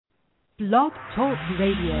Blog Talk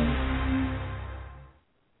Radio.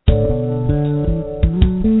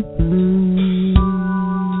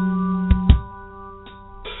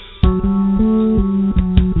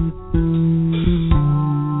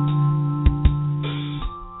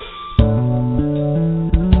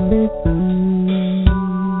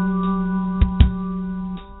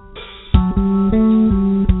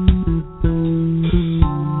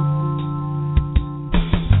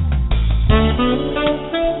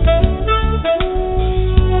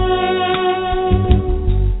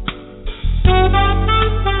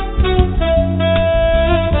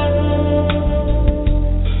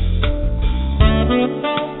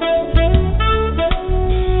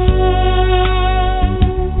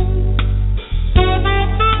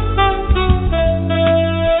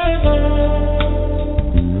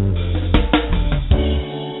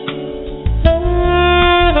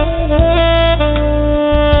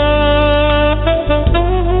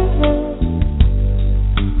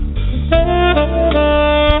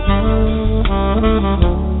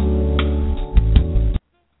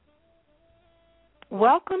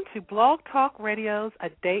 Welcome to Blog Talk Radio's A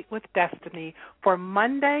Date with Destiny for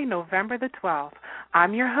Monday, November the 12th.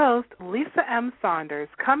 I'm your host, Lisa M. Saunders,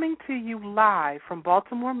 coming to you live from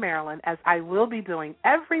Baltimore, Maryland, as I will be doing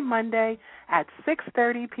every Monday at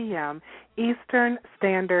 6:30 p.m. Eastern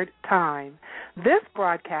Standard Time. This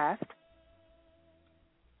broadcast,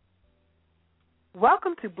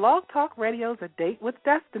 welcome to Blog Talk Radio's A Date with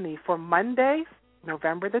Destiny for Monday,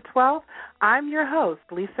 November the 12th. I'm your host,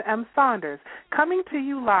 Lisa M. Saunders, coming to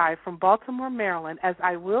you live from Baltimore, Maryland, as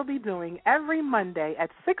I will be doing every Monday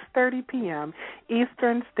at 6:30 p.m.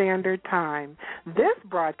 Eastern Standard Time. This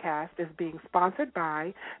broadcast is being sponsored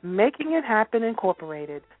by Making It Happen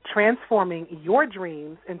Incorporated, transforming your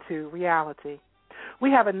dreams into reality.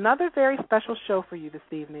 We have another very special show for you this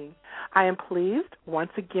evening. I am pleased,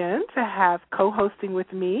 once again, to have co-hosting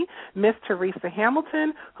with me Miss Teresa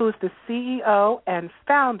Hamilton, who's the CEO and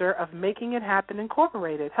founder of Making It Happen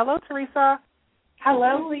Incorporated. Hello, Teresa.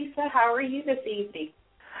 Hello, Lisa. How are you this evening?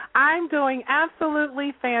 I'm doing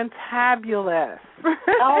absolutely fantabulous.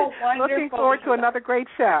 Oh, wonderful. Looking forward to another great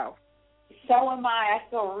show. So am I. I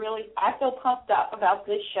feel pumped up about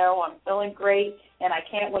this show. I'm feeling great, and I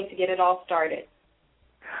can't wait to get it all started.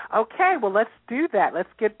 Okay, well, let's do that. Let's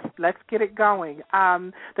get it going.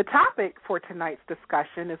 The topic for tonight's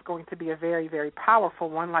discussion is going to be a very, very powerful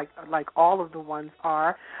one, like all of the ones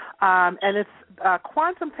are, and it's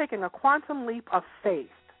taking a quantum leap of faith.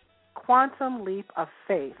 Quantum leap of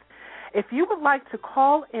faith. If you would like to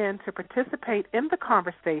call in to participate in the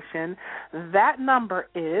conversation, that number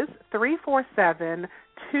is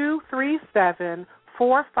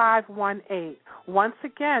 347-237-4518. Once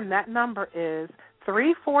again, that number is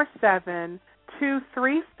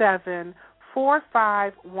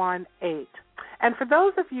 347-237-4518. And for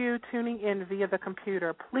those of you tuning in via the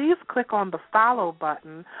computer, please click on the follow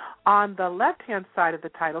button on the left-hand side of the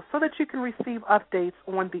title so that you can receive updates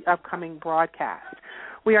on the upcoming broadcast.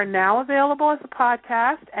 We are now available as a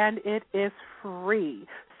podcast, and it is free.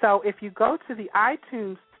 So if you go to the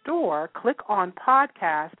iTunes Store, click on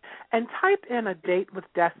podcast, and type in A Date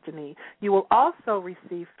with Destiny. You will also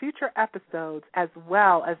receive future episodes as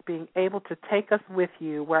well as being able to take us with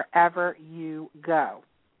you wherever you go.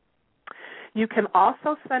 You can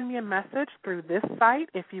also send me a message through this site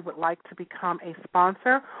if you would like to become a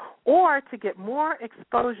sponsor or to get more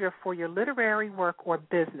exposure for your literary work or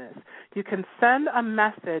business. You can send a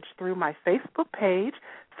message through my Facebook page,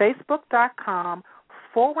 facebook.com/A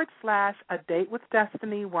Date with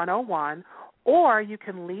Destiny 101, or you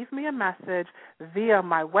can leave me a message via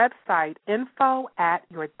my website,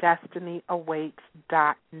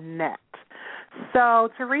 info@yourdestinyawaits.net. So,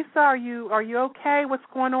 Teresa, are you okay? What's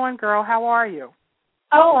going on, girl? How are you?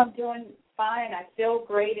 Oh, I'm doing fine. I feel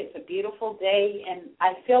great. It's a beautiful day, and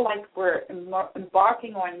I feel like we're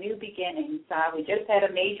embarking on new beginnings. We just had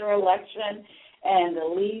a major election, and the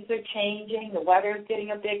leaves are changing. The weather is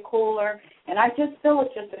getting a bit cooler, and I just feel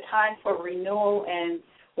it's just a time for renewal and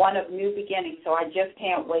one of new beginnings. So I just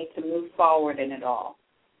can't wait to move forward in it all.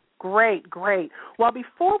 Great, great. Well,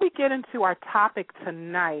 before we get into our topic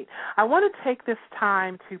tonight, I want to take this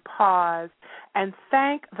time to pause and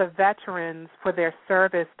thank the veterans for their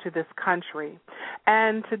service to this country.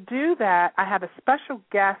 And to do that, I have a special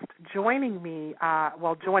guest joining me,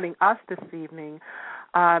 joining us this evening,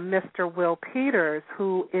 Mr. Will Peters,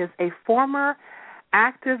 who is a former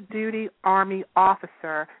active duty Army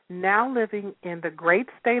officer now living in the great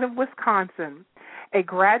state of Wisconsin. A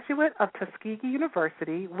graduate of Tuskegee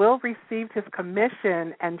University, Will received his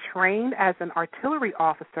commission and trained as an artillery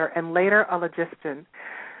officer and later a logistician.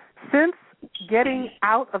 Since getting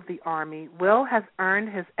out of the Army, Will has earned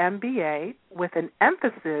his MBA with an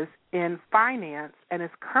emphasis in finance and is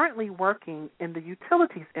currently working in the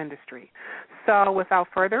utilities industry. So without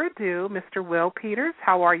further ado, Mr. Will Peters,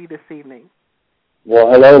 how are you this evening?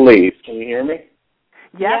 Well, hello, Lise. Can you hear me?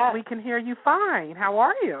 Yes, we can hear you fine. How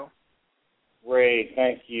are you? Great.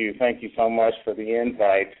 Thank you. Thank you so much for the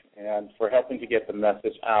invite and for helping to get the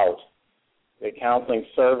message out. The counseling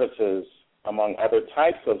services, among other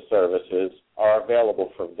types of services, are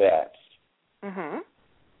available for vets. Mm-hmm.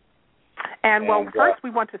 And, well, first we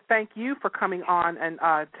want to thank you for coming on and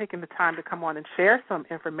taking the time to come on and share some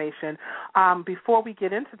information. Before we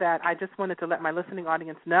get into that, I just wanted to let my listening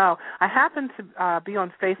audience know, I happened to be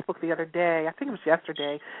on Facebook the other day, I think it was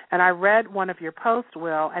yesterday, and I read one of your posts,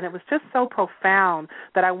 Will, and it was just so profound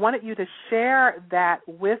that I wanted you to share that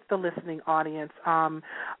with the listening audience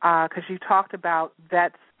because you talked about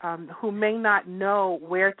vets who may not know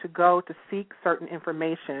where to go to seek certain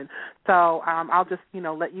information. So I'll just,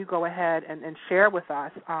 let you go ahead and share with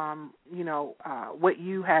us, what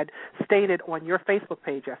you had stated on your Facebook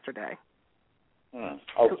page yesterday.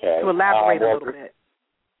 Okay. To elaborate a little bit.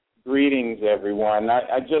 Greetings, everyone.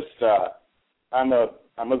 I'm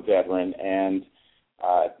a veteran and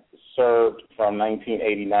served from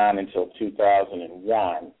 1989 until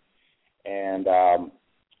 2001, and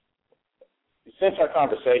since our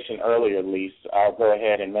conversation earlier, Lise, I'll go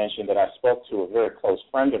ahead and mention that I spoke to a very close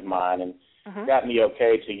friend of mine and got me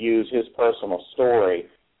okay to use his personal story,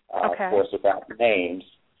 of course, without names,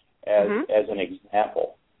 as an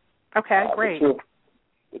example. Okay, great.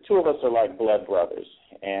 The two of us are like blood brothers,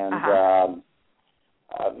 and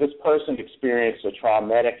this person experienced a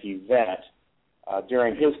traumatic event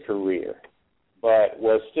during his career, but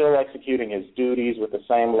was still executing his duties with the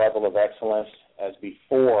same level of excellence as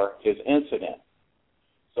before his incident.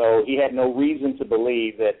 So he had no reason to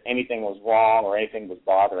believe that anything was wrong or anything was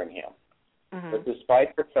bothering him. But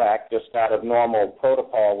despite the fact, just out of normal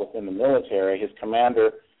protocol within the military, his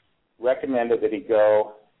commander recommended that he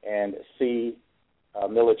go and see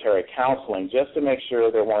military counseling just to make sure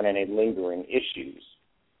there weren't any lingering issues.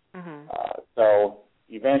 So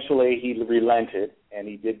eventually he relented, and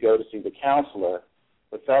he did go to see the counselor,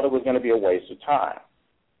 but felt it was going to be a waste of time.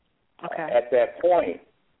 At that point,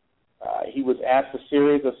 he was asked a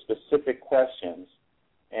series of specific questions,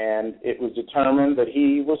 and it was determined that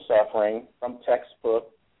he was suffering from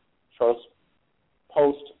textbook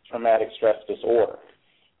post-traumatic stress disorder,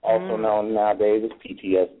 also known nowadays as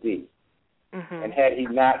PTSD. And had he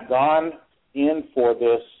not gone in for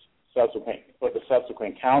the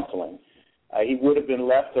subsequent counseling, he would have been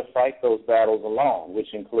left to fight those battles alone,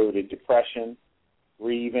 which included depression,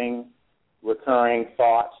 grieving, recurring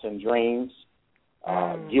thoughts and dreams,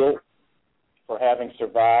 guilt for having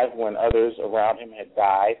survived when others around him had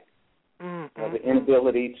died, the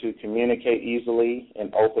inability to communicate easily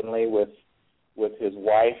and openly with his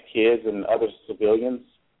wife, kids, and other civilians,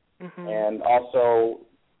 and also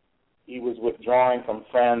he was withdrawing from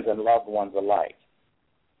friends and loved ones alike.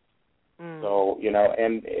 So,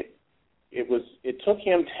 and it took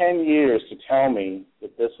him 10 years to tell me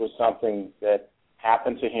that this was something that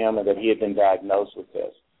happened to him and that he had been diagnosed with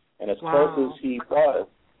this. And as close as he was,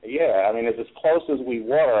 as close as we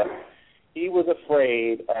were, he was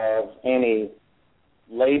afraid of any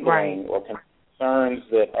labeling or concerns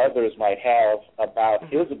that others might have about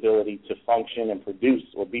his ability to function and produce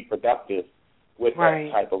or be productive with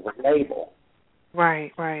that type of label.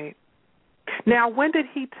 Right. Now, when did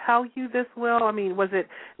he tell you this, Will? I mean, was it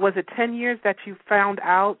 10 years that you found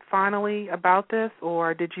out finally about this,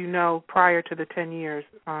 or did you know prior to the 10 years?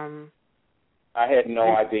 I had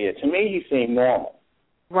no idea. To me, he seemed normal.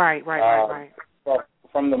 Right. Well,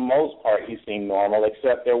 from the most part, he seemed normal,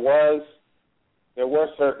 except there were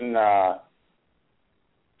certain. I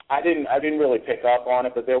didn't really pick up on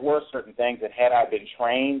it, but there were certain things that, had I been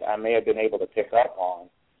trained, I may have been able to pick up on.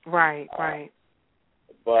 Right.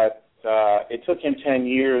 But it took him 10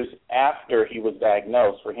 years after he was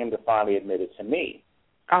diagnosed for him to finally admit it to me.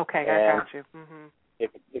 Okay, I got you.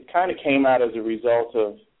 It kind of came out as a result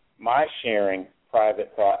of my sharing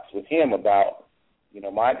private thoughts with him about,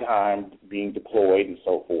 my time being deployed and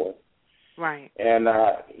so forth. Right. And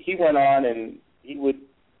he went on and he would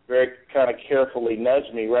very kind of carefully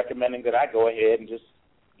nudge me, recommending that I go ahead and just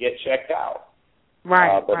get checked out. But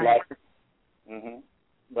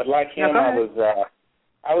like him,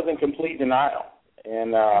 I was in complete denial,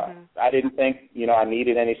 and I didn't think, I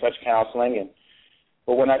needed any such counseling.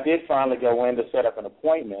 But when I did finally go in to set up an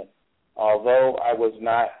appointment, although I was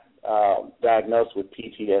not diagnosed with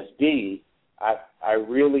PTSD, I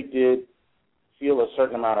really did feel a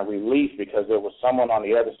certain amount of relief because there was someone on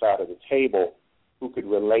the other side of the table who could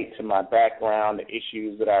relate to my background, the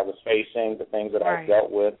issues that I was facing, the things that I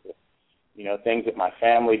dealt with, things that my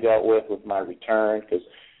family dealt with my return, because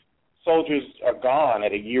soldiers are gone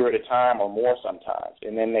at a year at a time or more sometimes,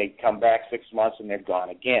 and then they come back 6 months and they're gone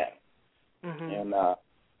again. And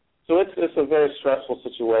so it's a very stressful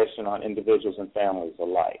situation on individuals and families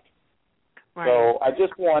alike. So I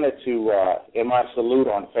just wanted to, in my salute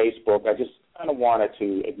on Facebook, I just kind of wanted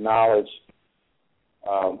to acknowledge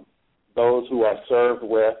those who I served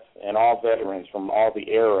with and all veterans from all the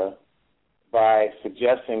era by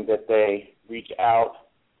suggesting that they reach out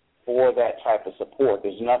for that type of support.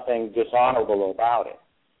 There's nothing dishonorable about it.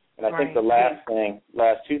 And I think the last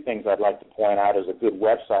two things I'd like to point out is a good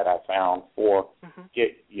website I found for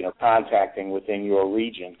contacting within your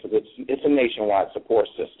region, because it's a nationwide support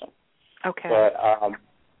system. Okay. But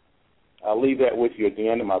I'll leave that with you at the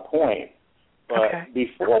end of my point. But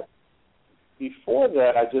before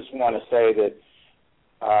that, I just want to say that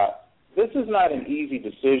this is not an easy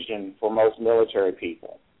decision for most military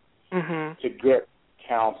people to get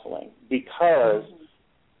counseling, because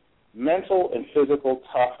mental and physical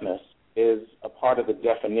toughness is a part of the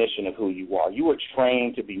definition of who you are. You are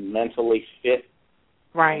trained to be mentally fit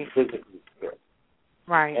and physically fit.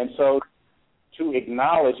 And so to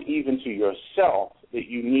acknowledge even to yourself that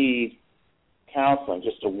you need counseling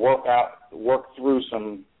just to work through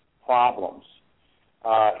some problems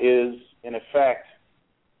is, in effect,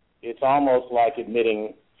 it's almost like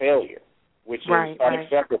admitting failure, which is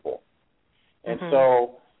unacceptable. And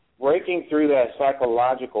so breaking through that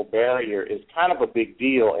psychological barrier is kind of a big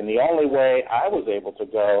deal, and the only way I was able to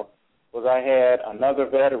go was I had another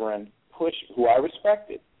veteran who I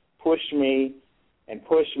respected, push me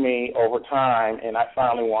over time, and I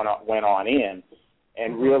finally went on in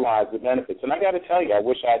and realized the benefits. And I got to tell you, I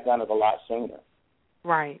wish I had done it a lot sooner.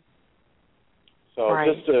 So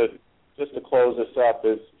just to close this up,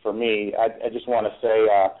 is for me, I just want to say,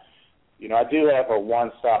 I do have a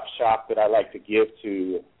one-stop shop that I like to give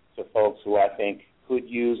to folks who I think could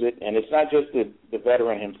use it. And it's not just the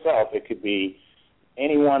veteran himself. It could be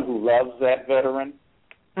anyone who loves that veteran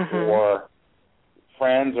or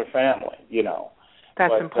friends or family,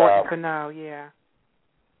 That's important to know,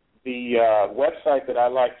 The website that I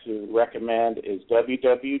like to recommend is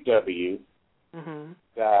www.va.gov.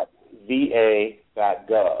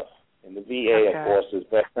 And the VA, of course, is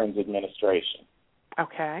Veterans Administration.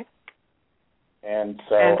 And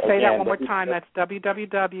so, and say again, that one more time. That's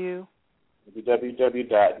www.va.gov.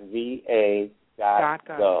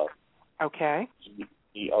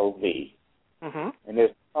 G-O-V. And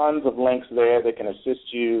there's tons of links there that can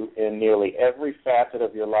assist you in nearly every facet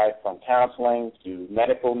of your life, from counseling to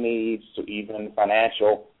medical needs to even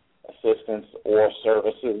financial assistance or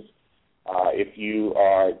services. If you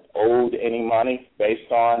are owed any money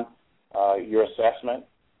based on your assessment,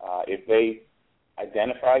 if they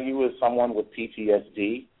identify you as someone with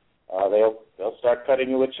PTSD, they'll start cutting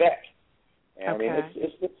you a check. And I mean,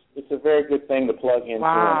 it's a very good thing to plug into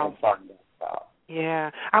and find out.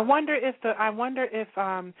 I wonder if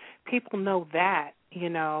people know that,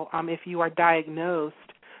 if you are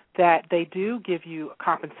diagnosed, that they do give you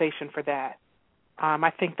compensation for that.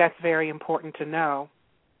 I think that's very important to know.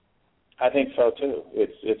 I think so too.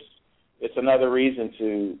 It's another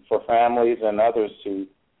reason for families and others to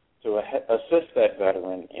assist that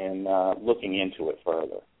veteran in looking into it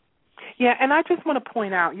further. Yeah, and I just want to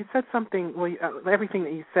point out, you said something, everything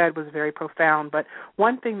that you said was very profound, but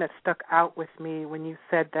one thing that stuck out with me when you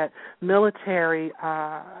said that military,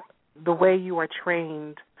 the way you are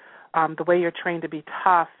trained, the way you're trained to be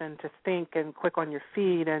tough and to think and quick on your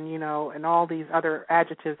feet and, and all these other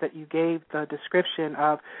adjectives that you gave the description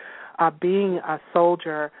of being a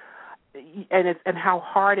soldier, and how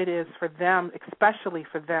hard it is for them, especially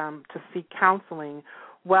for them, to seek counseling.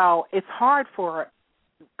 Well, it's hard for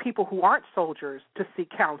people who aren't soldiers to seek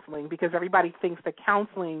counseling, because everybody thinks that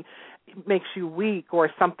counseling makes you weak or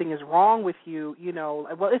something is wrong with you,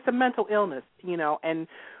 Well, it's a mental illness, and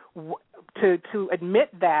to admit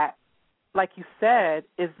that, like you said,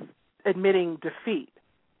 is admitting defeat.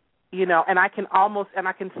 And I can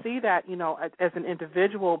see that, as an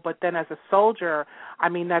individual, but then as a soldier, I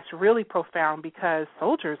mean, that's really profound, because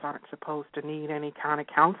soldiers aren't supposed to need any kind of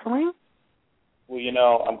counseling.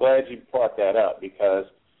 Well, I'm glad you brought that up, because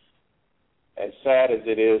as sad as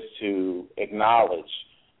it is to acknowledge,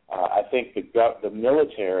 I think the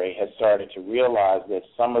military has started to realize that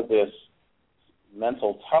some of this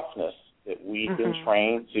mental toughness that we've been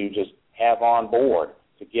trained to just have on board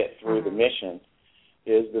to get through the mission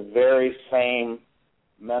is the very same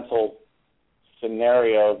mental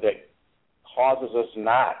scenario that causes us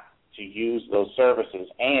not to use those services,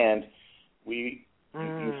 and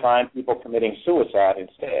you find people committing suicide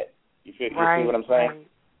instead. You see what I'm saying? Right.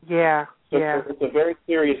 Yeah. So it's a very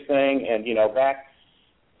serious thing, and, back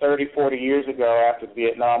 30, 40 years ago after the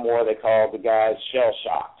Vietnam War, they called the guys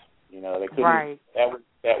shell-shocked. They couldn't, right.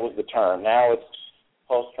 That was the term. Now it's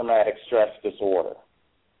post-traumatic stress disorder.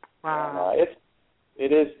 Wow. And,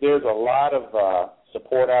 there's a lot of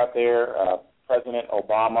support out there. President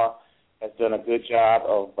Obama has done a good job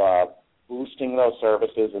of boosting those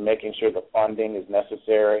services and making sure the funding is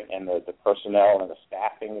necessary and the personnel and the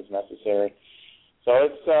staffing is necessary. So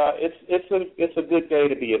it's a good day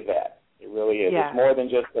to be a vet. It really is. Yeah. It's more than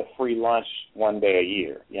just a free lunch one day a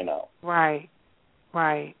year, Right.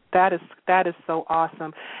 Right. That is so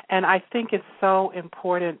awesome. And I think it's so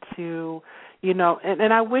important to,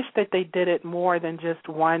 and I wish that they did it more than just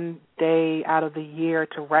one day out of the year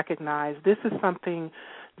to recognize this is something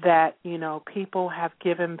that, people have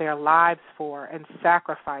given their lives for and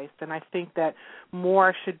sacrificed. And I think that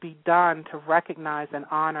more should be done to recognize and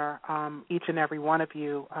honor each and every one of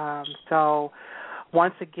you. So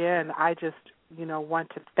once again, I just, want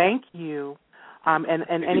to thank you and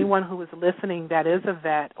anyone who is listening that is a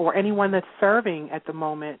vet or anyone that's serving at the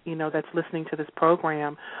moment, that's listening to this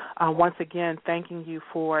program. Once again, thanking you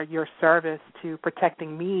for your service to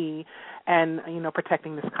protecting me and,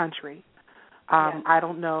 protecting this country. I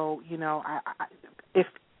don't know, if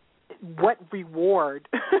what reward,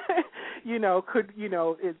 could,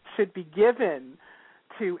 it should be given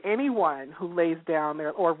to anyone who lays down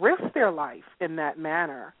their or risks their life in that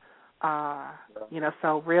manner.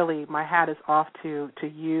 So really my hat is off to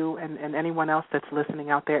you and anyone else that's listening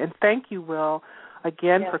out there. And thank you, Will,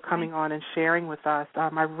 again for coming on and sharing with us.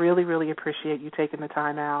 I really, really appreciate you taking the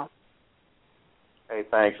time out. Hey,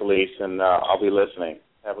 thanks, Elise, and I'll be listening.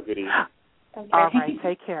 Have a good evening. Okay. All right,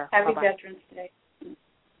 take care. Happy Bye-bye. Veterans Day.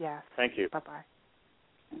 Yes. Thank you.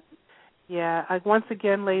 Bye-bye. Yeah, once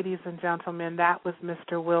again, ladies and gentlemen, that was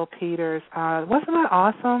Mr. Will Peters. Wasn't that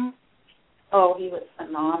awesome? Oh, he was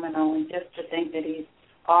phenomenal, and just to think that he's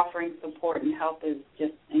offering support and help is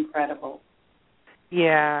just incredible.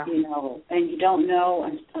 Yeah. And you don't know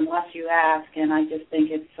unless you ask, and I just think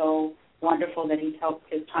it's so wonderful that he's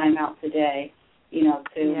helped his time out today,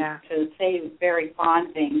 to say very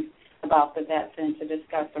fond things about the vets and to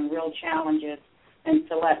discuss some real challenges and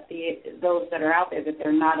to let those that are out there that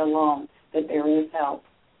they're not alone, that there is help.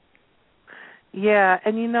 Yeah,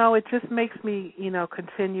 and, it just makes me,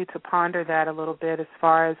 continue to ponder that a little bit as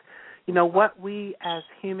far as, what we as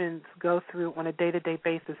humans go through on a day-to-day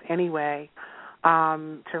basis anyway,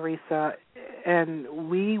 Teresa, and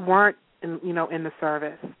we weren't, in the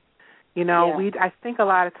service. I think a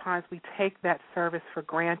lot of times we take that service for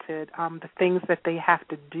granted, the things that they have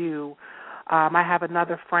to do. I have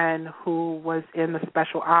another friend who was in the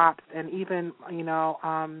special ops and even,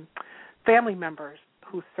 family members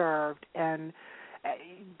who served, and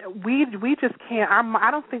we just can't.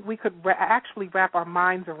 I don't think we could actually wrap our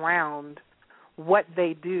minds around what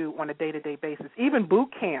they do on a day-to-day basis. Even boot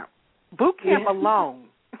camp alone.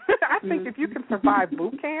 I think if you can survive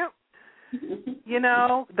boot camp,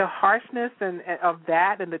 the harshness and of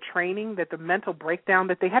that and the training, that the mental breakdown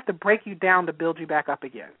that they have to break you down to build you back up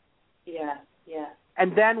again. Yeah.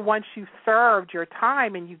 And then once you've served your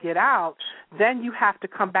time and you get out, then you have to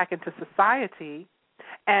come back into society,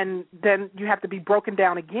 and then you have to be broken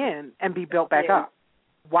down again and be built back up.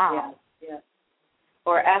 Wow. Yeah.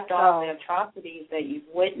 Or after all the atrocities that you've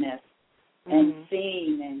witnessed and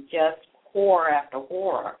seen, and just horror after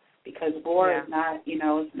horror, because war is not,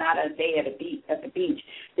 it's not a day at the beach.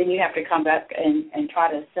 Then you have to come back and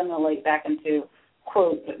try to assimilate back into,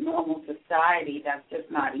 quote, the normal society. That's just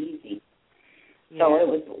not easy. Yeah. So it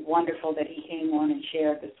was wonderful that he came on and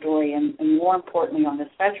shared the story, and more importantly, on this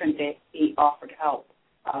Veterans Day, he offered help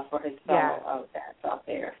for his fellow vets out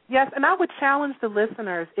there. Yes, and I would challenge the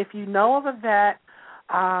listeners, if you know of a vet,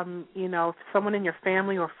 someone in your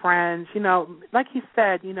family or friends, like he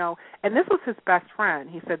said, and this was his best friend.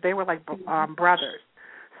 He said they were like brothers.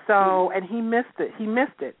 So, and he missed it.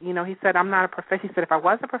 He said, I'm not a professional. He said, if I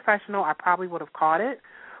was a professional, I probably would have caught it.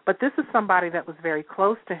 But this is somebody that was very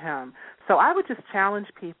close to him. So I would just challenge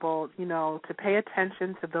people, to pay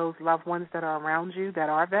attention to those loved ones that are around you that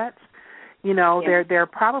are vets. They're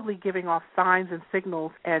probably giving off signs and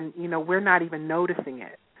signals, and, we're not even noticing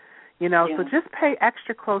it. So just pay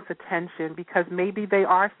extra close attention, because maybe they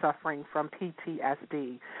are suffering from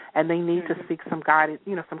PTSD and they need to seek some guidance,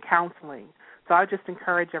 some counseling. So I would just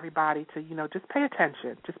encourage everybody to, just pay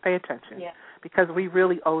attention. Just pay attention, because we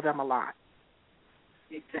really owe them a lot.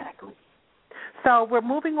 Exactly. So we're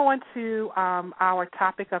moving on to our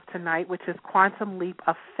topic of tonight, which is quantum leap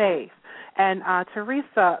of faith. And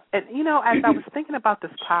Teresa, and as I was thinking about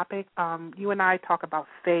this topic, you and I talk about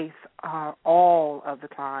faith all of the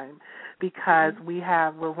time because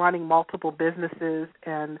we're running multiple businesses,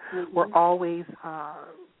 and we're always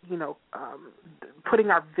putting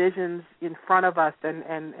our visions in front of us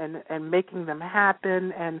and making them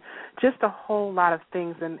happen, and just a whole lot of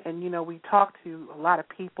things. And we talk to a lot of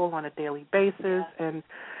people on a daily basis, and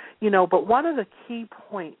but one of the key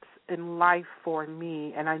points in life for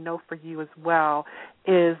me, and I know for you as well,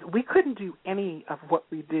 is we couldn't do any of what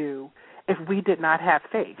we do if we did not have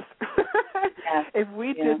faith. If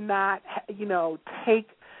we did not, take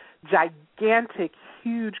gigantic,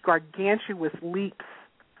 huge, gargantuous leaps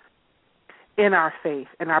in our faith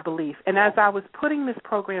and our belief. And as I was putting this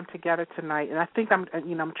program together tonight, and I think I'm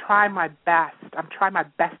trying my best. I'm trying my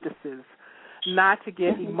bestesses not to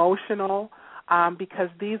get emotional, because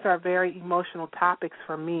these are very emotional topics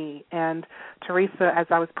for me. And Teresa, as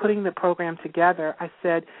I was putting the program together, I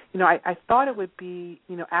said, I thought it would be,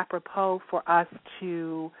 apropos for us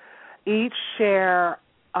to each share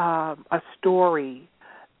a story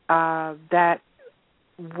that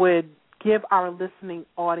would give our listening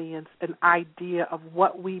audience an idea of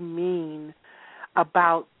what we mean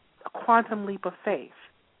about a quantum leap of faith,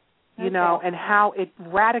 and how it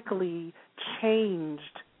radically changed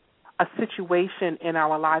a situation in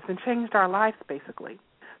our lives and changed our lives, basically.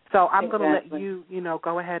 So I'm going to let you,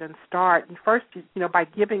 go ahead and start. And first, by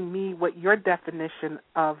giving me what your definition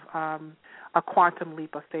of a quantum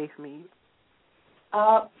leap of faith means.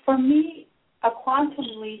 For me, a quantum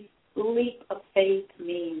leap of faith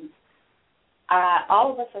means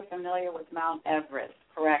all of us are familiar with Mount Everest,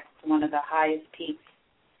 correct? It's one of the highest peaks.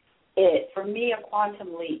 For me, a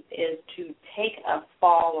quantum leap is to take a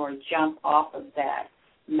fall or jump off of that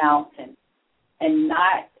mountain and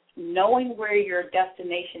not knowing where your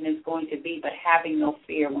destination is going to be, but having no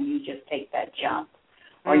fear when you just take that jump.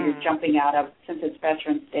 Or you're jumping out of, since it's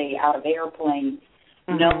Veterans Day, out of airplanes,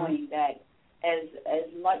 knowing that as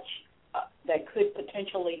much that could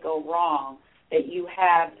potentially go wrong, that you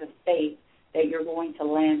have the faith that you're going to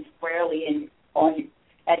land squarely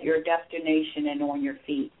at your destination and on your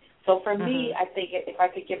feet. So for me, I think if I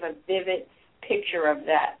could give a vivid picture of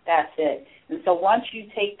that, that's it. And so once you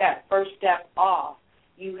take that first step off,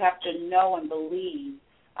 you have to know and believe,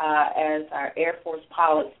 as our Air Force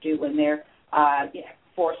pilots do when they're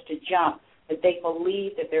forced to jump, that they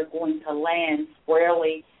believe that they're going to land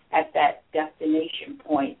squarely at that destination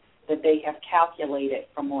point that they have calculated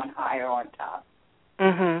from on high or on top.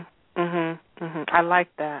 I like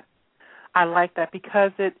that. I like that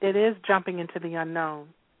because it is jumping into the unknown.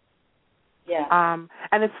 Yeah.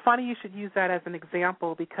 And it's funny you should use that as an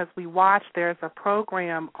example because there's a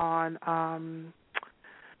program on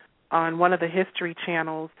one of the History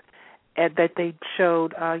channels that they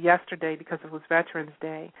showed yesterday because it was Veterans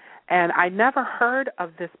Day. And I never heard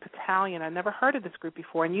of this battalion. I never heard of this group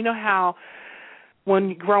before. And you know how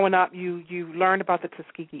when growing up you learned about the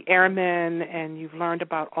Tuskegee Airmen and you've learned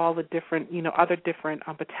about all the different, other different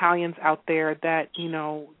battalions out there that,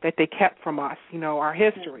 that they kept from us, our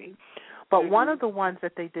history. But one of the ones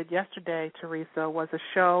that they did yesterday, Teresa, was a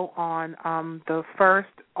show on the first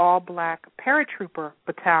all-black paratrooper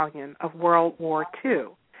battalion of World War II.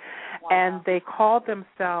 Wow. And they called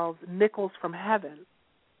themselves Nickels from Heaven.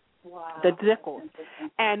 Wow. The Nickels.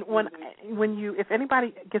 And if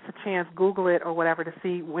anybody gets a chance, Google it or whatever to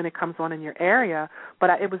see when it comes on in your area.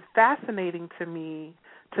 But it was fascinating to me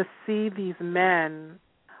to see these men.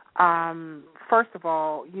 First of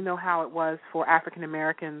all, you know how it was for African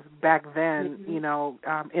Americans back then,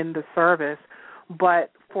 in the service.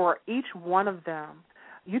 But for each one of them,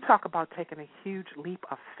 you talk about taking a huge leap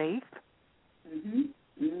of faith.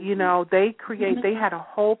 They had a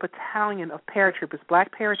whole battalion of paratroopers,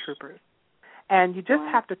 black paratroopers. And you just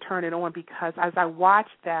have to turn it on because as I watched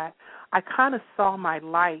that, I kind of saw my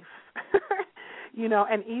life,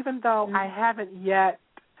 and even though I haven't yet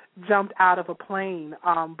jumped out of a plane,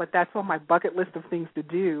 but that's on my bucket list of things to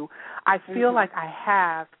do, I feel like I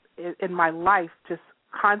have in my life just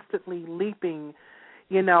constantly leaping,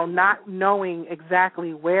 not knowing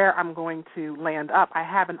exactly where I'm going to land up. I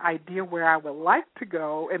have an idea where I would like to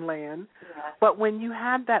go and land, but when you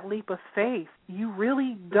have that leap of faith, you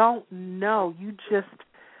really don't know. You just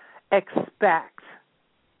expect.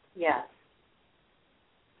 Yes.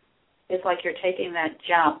 It's like you're taking that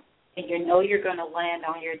jump, and you know you're going to land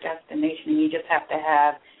on your destination, and you just have to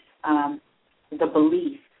have the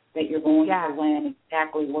belief that you're going to land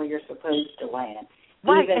exactly where you're supposed to land.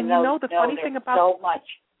 Right, Even and though, the funny thing about so much,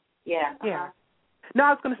 No, I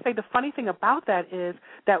was going to say the funny thing about that is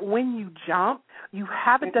that when you jump, you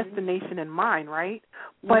have a destination in mind, right?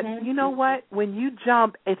 But you know what? When you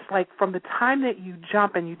jump, it's like from the time that you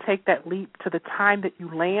jump and you take that leap to the time that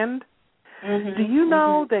you land, do you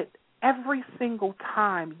know that every single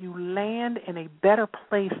time you land in a better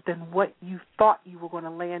place than what you thought you were going to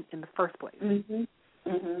land in the first place?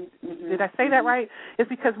 Did I say that right? It's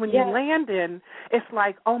because when you land in, it's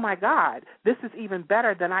like, oh, my God, this is even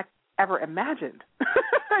better than I ever imagined.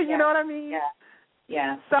 You know what I mean?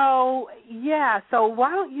 Yeah. So why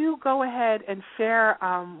don't you go ahead and share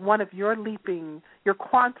one of your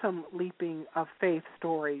quantum leaping of faith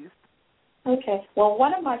stories? Okay. Well,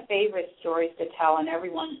 one of my favorite stories to tell, and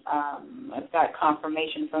everyone has got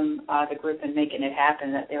confirmation from the group in Making It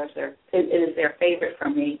Happen that it is their favorite for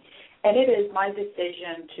me, and it is my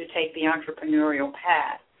decision to take the entrepreneurial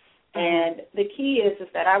path. And the key is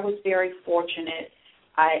that I was very fortunate.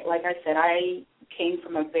 Like I said, I came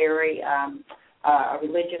from a very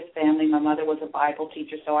religious family. My mother was a Bible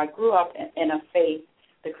teacher, so I grew up in a faith,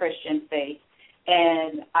 the Christian faith.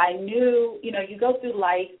 And I knew, you go through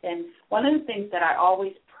life, and one of the things that I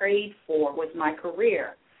always prayed for was my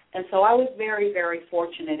career. And so I was very, very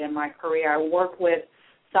fortunate in my career. I worked with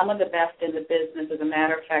some of the best in the business. As a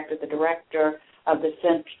matter of fact, the director of the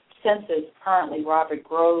census currently, Robert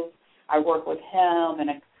Grove, I worked with him, and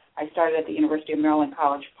I started at the University of Maryland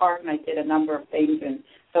College Park, and I did a number of things in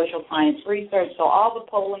social science research. So all the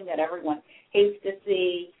polling that everyone hates to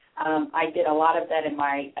see, I did a lot of that in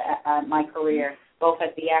my career, both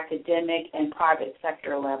at the academic and private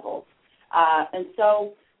sector levels. And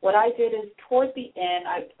so what I did is towards the end,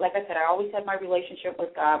 like I said, I always had my relationship with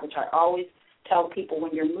God, which I always tell people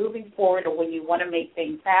when you're moving forward or when you want to make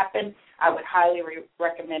things happen, I would highly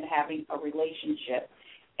recommend having a relationship.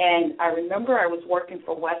 And I remember I was working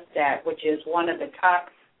for WestStat, which is one of the top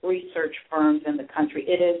research firms in the country.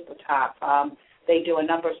 It is the top. They do a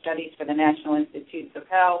number of studies for the National Institutes of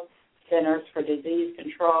Health, Centers for Disease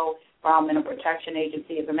Control, Environmental Protection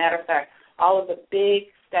Agency. As a matter of fact, all of the big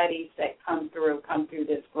studies that come through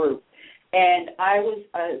this group. And I was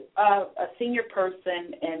a senior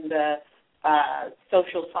person in the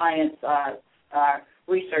social science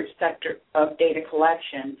research sector of data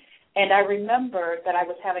collection. And I remember that I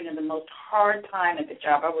was having the most hard time at the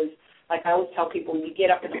job. I always tell people, when you get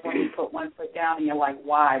up in the morning, you put one foot down, and you're like,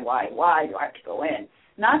 why do I have to go in?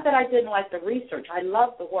 Not that I didn't like the research. I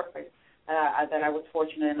loved the work that I was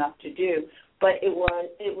fortunate enough to do, but it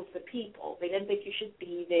was the people. They didn't think you should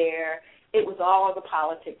be there. It was all of the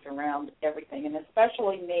politics around everything, and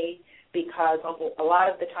especially me, because a lot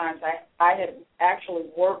of the times I had actually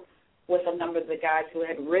worked with a number of the guys who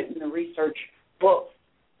had written the research books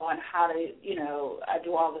on how to,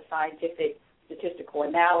 do all the scientific statistical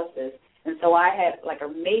analysis. And so I had like a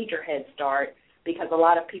major head start because a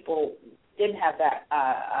lot of people didn't have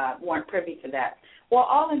that, weren't privy to that. Well,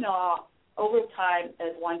 all in all, over time,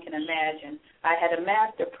 as one can imagine, I had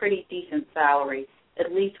amassed a pretty decent salary,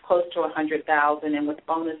 at least close to $100,000, and with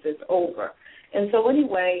bonuses over. And so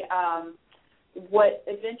anyway, what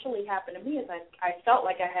eventually happened to me is I felt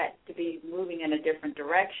like I had to be moving in a different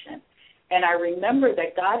direction. And I remember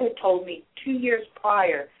that God had told me 2 years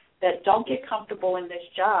prior that don't get comfortable in this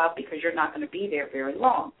job because you're not going to be there very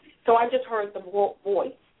long. So I just heard the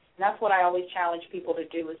voice. And that's what I always challenge people to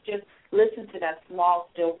do, is just listen to that small,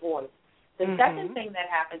 still voice. The second thing that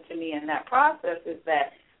happened to me in that process is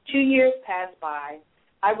that 2 years passed by.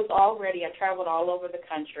 I traveled all over the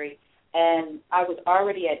country, and I was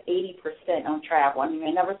already at 80% on travel. I mean,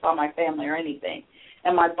 I never saw my family or anything.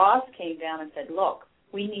 And my boss came down and said, look,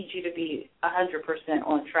 we need you to be 100%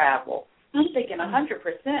 on travel. I'm thinking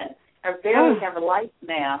 100%. I barely have a life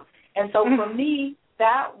now. And so for me,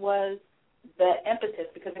 that was the impetus,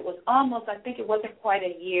 because it was almost, I think it wasn't quite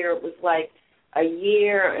a year. It was like a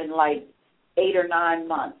year and like 8 or 9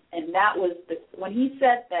 months. And that was when he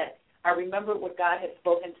said that, I remember what God had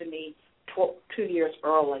spoken to me 2 years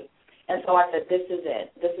early. And so I said, this is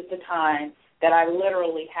it. This is the time that I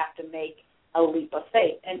literally have to make a leap of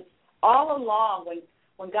faith. And all along,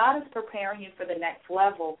 when God is preparing you for the next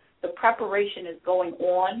level, the preparation is going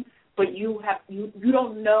on, but you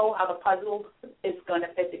don't know how the puzzle is going to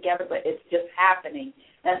fit together, but it's just happening.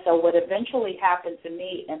 And so what eventually happened to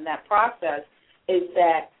me in that process is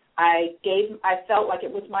that I felt like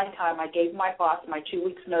it was my time. I gave my boss my 2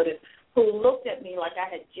 weeks' notice, who looked at me like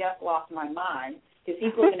I had just lost my mind, because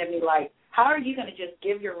he's looking at me like, how are you going to just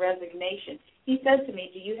give your resignation? He said to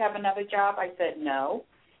me, do you have another job? I said, no.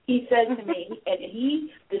 He said to me, and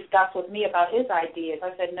he discussed with me about his ideas. I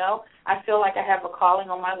said, no, I feel like I have a calling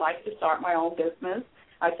on my life to start my own business.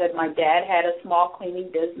 I said my dad had a small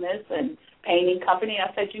cleaning business and painting company.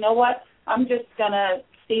 I said, you know what? I'm just going to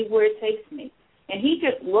see where it takes me. And he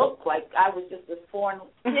just looked like I was just this foreign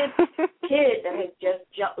kid that had just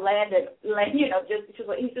landed,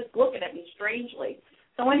 he's just looking at me strangely.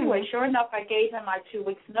 So anyway, sure enough, I gave him my 2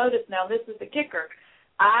 weeks' notice. Now, this is the kicker.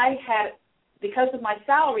 Because of my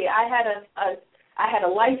salary, I had a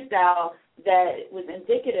lifestyle that was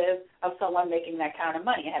indicative of someone making that kind of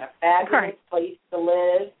money. I had a fabulous place to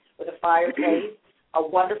live with a fireplace, a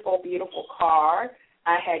wonderful, beautiful car.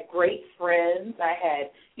 I had great friends. I had,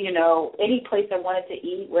 any place I wanted to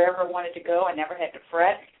eat, wherever I wanted to go. I never had to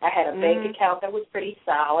fret. I had a bank account that was pretty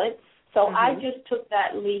solid. So I just took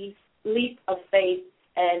that leap of faith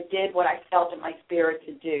and did what I felt in my spirit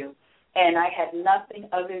to do. And I had nothing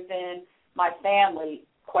other than my family,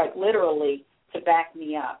 quite literally, to back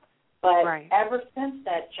me up. But ever since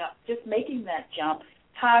that jump, just making that jump,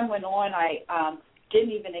 time went on. I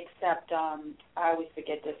didn't even accept, I always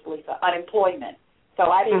forget this, Lisa, unemployment. So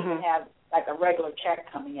I didn't even have like a regular check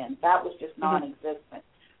coming in. That was just non-existent.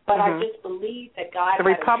 But I just believed that God The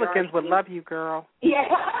Republicans would love you, girl. Yeah.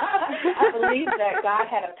 I believed that God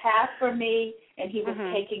had a path for me, and he was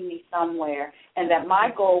taking me somewhere, and that my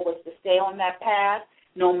goal was to stay on that path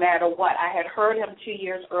no matter what. I had heard him 2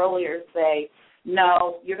 years earlier say,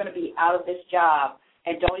 no, you're going to be out of this job,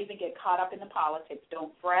 and don't even get caught up in the politics.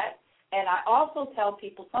 Don't fret. And I also tell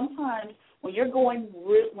people sometimes when you're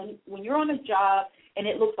when you're on a job and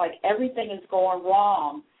it looks like everything is going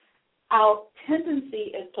wrong, our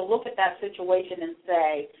tendency is to look at that situation and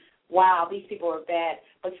say, wow, these people are bad.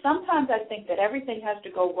 But sometimes I think that everything has to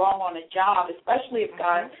go wrong on a job, especially if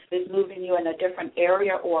God is moving you in a different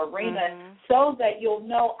area or arena, so that you'll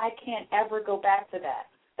know I can't ever go back to that.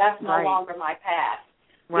 That's no longer my path.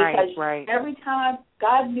 Because every time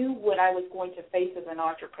God knew what I was going to face as an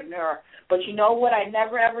entrepreneur. But you know what I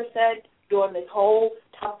never ever said during this whole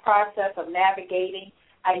tough process of navigating?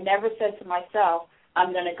 I never said to myself,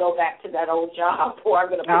 I'm going to go back to that old job or I'm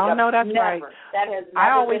going to pick up. No, that's never. right. That has never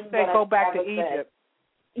I always been say go back to Egypt.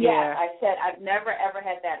 Yeah, I said I've never, ever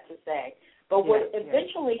had that to say. But what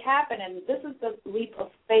eventually happened, and this is the leap of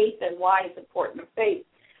faith and why it's important to faith.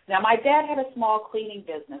 Now, my dad had a small cleaning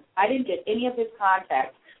business. I didn't get any of his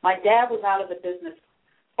contacts. My dad was out of the business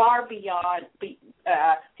far beyond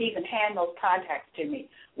to even hand those contacts to me.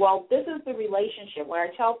 Well, this is the relationship where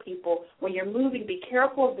I tell people when you're moving, be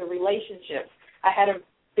careful of the relationships. I had a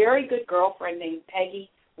very good girlfriend named Peggy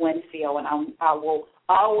Winfield, and I will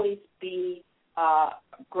always be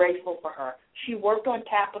grateful for her. She worked on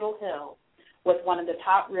Capitol Hill with one of the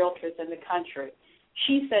top realtors in the country.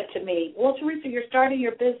 She said to me, well, Teresa, you're starting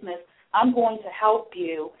your business. I'm going to help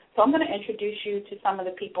you. So I'm going to introduce you to some of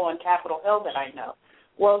the people on Capitol Hill that I know.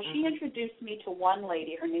 Well, she introduced me to one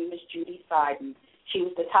lady. Her name is Judy Seiden. She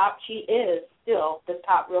is still the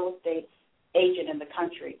top real estate agent in the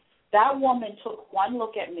country. That woman took one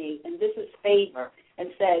look at me, and this is favor, and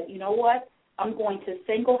said, you know what? I'm going to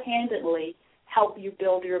single-handedly help you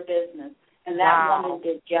build your business. And that woman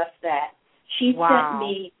did just that. She sent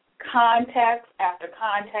me contacts after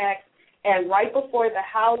contacts, and right before the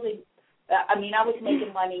housing, I was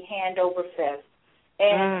making money hand over fist.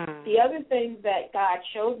 And the other thing that God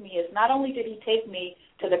showed me is not only did he take me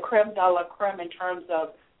to the creme de la creme in terms of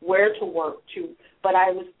where to work to, but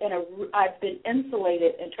I've been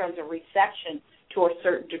insulated in terms of reception to a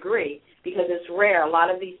certain degree because it's rare. A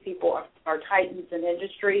lot of these people are titans in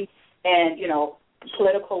industry and,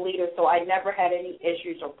 political leaders, so I never had any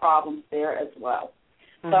issues or problems there as well.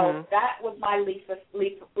 So that was my leap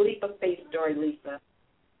of faith story, Lisa.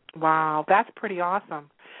 Wow, that's pretty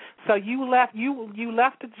awesome. So you left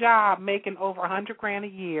a job making over $100,000 a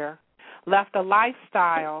year, left a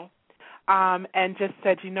lifestyle, and just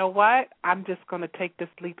said, you know what? I'm just going to take this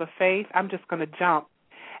leap of faith. I'm just going to jump.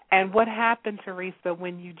 And what happened, Teresa,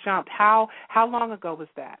 when you jumped? How long ago was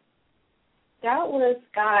that? That was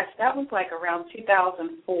like around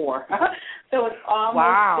 2004. So it's almost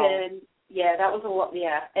been, that was a lot,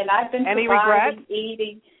 And I've been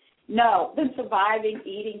surviving,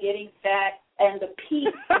 eating, getting fat, and the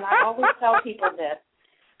peace, and I always tell people this,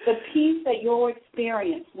 the peace that you'll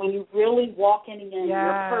experience when you really walk in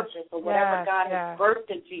your purpose or whatever God has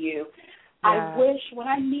birthed into you. I wish when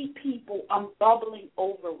I meet people, I'm bubbling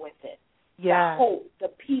over with it. The hope, the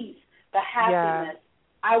peace, the happiness.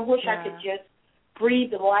 I wish I could just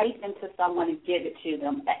breathe life into someone and give it to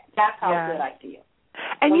them. That's how good I feel.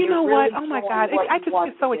 And you know really what? Oh my God! I just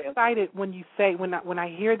get so excited when you say when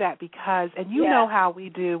I hear that, because you know how we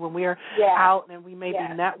do when we're out and we may be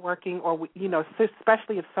networking, or we,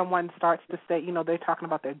 especially if someone starts to say, they're talking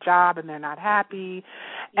about their job and they're not happy,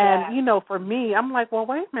 and for me, I'm like, well,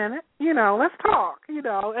 wait a minute, let's talk,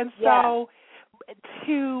 and so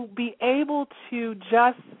to be able to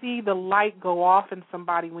just see the light go off in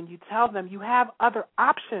somebody when you tell them you have other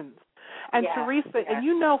options. And Teresa,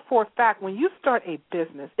 and for a fact, when you start a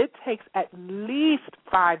business, it takes at least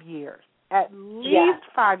 5 years,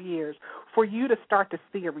 for you to start to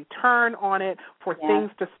see a return on it, for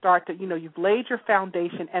things to start to, you've laid your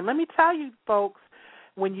foundation. And let me tell you, folks,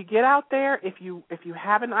 when you get out there, if you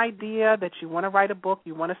have an idea that you want to write a book,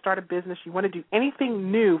 you want to start a business, you want to do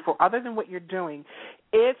anything new for other than what you're doing,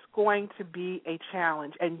 it's going to be a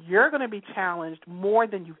challenge, and you're going to be challenged more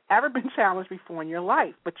than you've ever been challenged before in your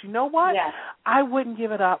life. But you know what? I wouldn't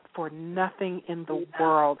give it up for nothing in the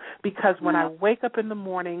world, because when I wake up in the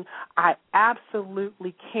morning, I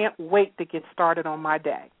absolutely can't wait to get started on my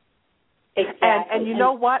day. Exactly. And you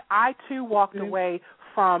know what? I, too, walked away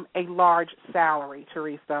from a large salary,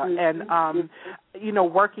 Teresa, and,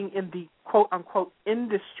 working in the quote-unquote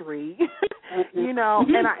industry,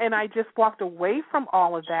 and I just walked away from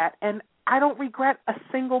all of that, and I don't regret a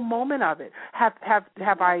single moment of it. Have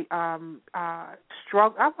I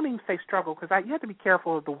struggled? I wouldn't even say struggle, because you have to be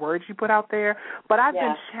careful of the words you put out there, but I've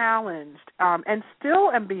been challenged and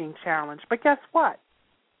still am being challenged. But guess what?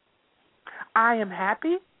 I am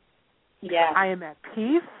happy. I am at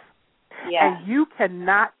peace. And you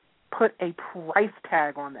cannot put a price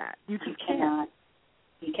tag on that. You just cannot.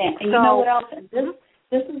 You can't. And you know what else? And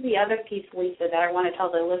this is the other piece, Lisa, that I want to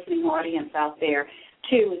tell the listening audience out there,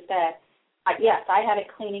 too, is that, I had a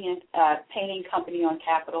cleaning and painting company on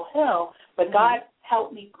Capitol Hill, but God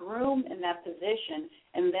helped me groom in that position,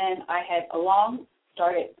 and then I had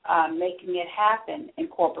started making it happen,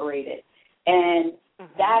 incorporated. And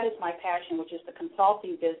that is my passion, which is the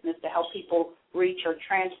consulting business, to help people reach or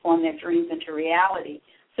transform their dreams into reality.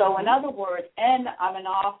 So in other words, and I'm an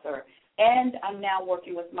author, and I'm now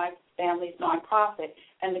working with my family's nonprofit.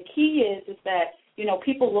 And the key is that,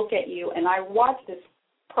 people look at you, and I watch this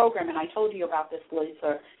program, and I told you about this,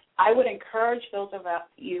 Lisa. I would encourage those of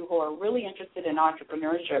you who are really interested in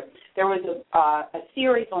entrepreneurship. There was a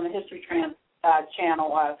series on the History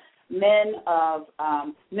Channel,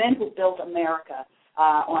 Men Who Built America,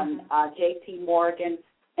 on J.P. Morgan,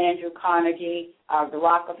 Andrew Carnegie, the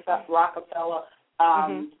Rockefeller,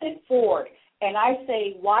 and Ford. And I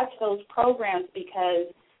say watch those programs, because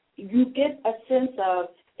you get a sense of,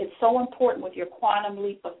 it's so important with your quantum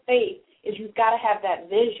leap of faith, is you've got to have that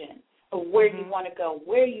vision of where you want to go,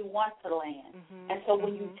 where you want to land. And so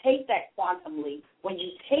when you take that quantum leap, when you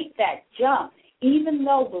take that jump, even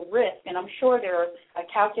though the risk, and I'm sure there are a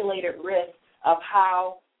calculated risk of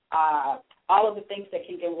how all of the things that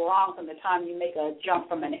can go wrong from the time you make a jump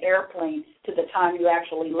from an airplane to the time you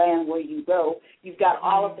actually land where you go. You've got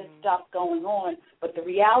all of this stuff going on, but the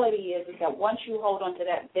reality is that once you hold on to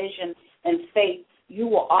that vision and faith, you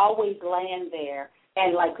will always land there.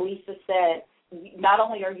 And like Lisa said, not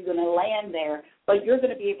only are you going to land there, but you're going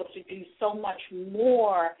to be able to do so much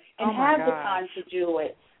more and have the time to do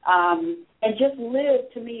it, and just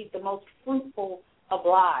live, to me, the most fruitful of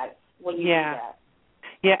lives when you do that.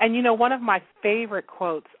 Yeah, and one of my favorite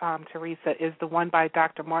quotes, Teresa, is the one by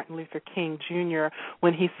Dr. Martin Luther King Jr.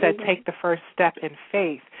 when he said, take the first step in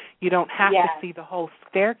faith. You don't have to see the whole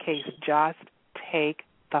staircase, just take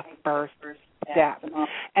the first step.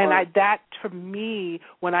 And that, to me,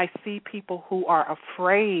 when I see people who are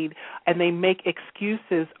afraid and they make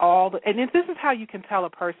excuses, and this is how you can tell a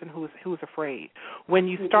person who's afraid. When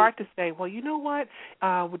you start to say, well, you know what,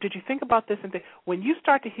 did you think about this? And when you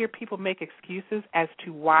start to hear people make excuses as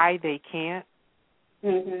to why they can't,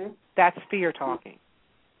 that's fear talking.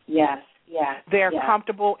 Yes. They're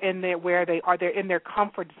comfortable in where they are. They're in their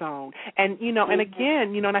comfort zone. And, and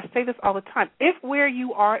again, and I say this all the time, if where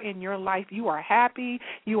you are in your life, you are happy,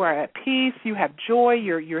 you are at peace, you have joy,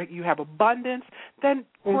 you have abundance, then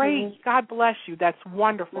great, God bless you. That's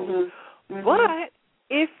wonderful. But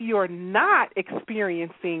if you're not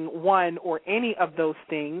experiencing one or any of those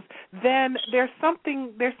things, then there's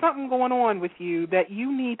something going on with you that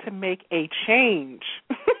you need to make a change.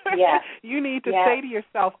 You need to say to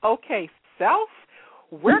yourself, okay, self,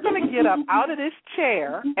 we're going to get up out of this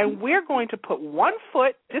chair and we're going to put one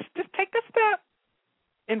foot, just take a step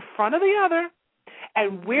in front of the other,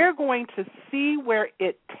 and we're going to see where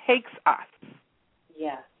it takes us.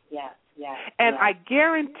 Yeah. And I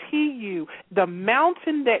guarantee you, the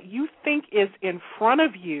mountain that you think is in front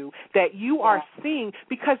of you, that you are seeing,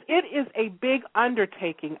 because it is a big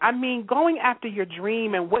undertaking. I mean, going after your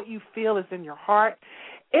dream and what you feel is in your heart,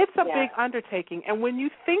 it's a big undertaking. And when you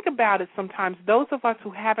think about it, sometimes those of us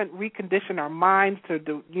who haven't reconditioned our minds to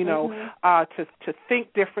do, to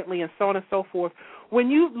think differently and so on and so forth, when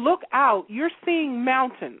you look out, you're seeing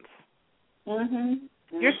mountains. Mhm.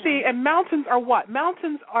 You're seeing, and mountains are what?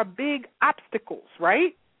 Mountains are big obstacles,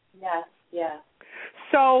 right? Yes, yes.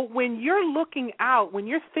 So when you're looking out, when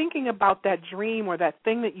you're thinking about that dream or that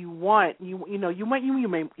thing that you want, you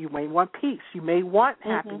may want peace, you may want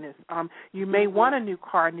happiness, you may want a new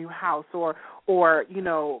car, a new house, or your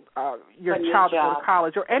child to go to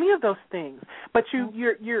college, or any of those things. But you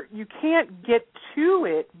can't get to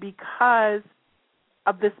it because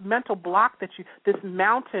of this mental block this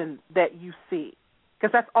mountain that you see.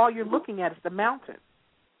 Because that's all you're looking at is the mountain.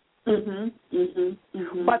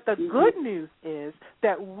 But the good news is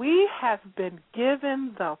that we have been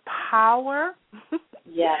given the power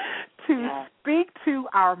to speak to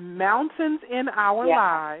our mountains in our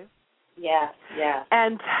lives.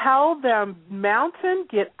 And tell them, mountain,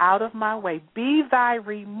 get out of my way. Be thy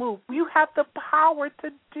removed. You have the power to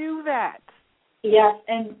do that. Yes,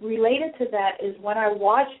 and related to that is when I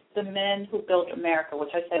watched The Men Who Built America, which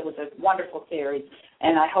I said was a wonderful series,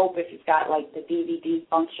 and I hope if you've got like the DVD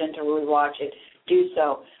function to really watch it, do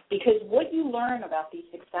so. Because what you learn about these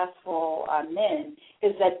successful men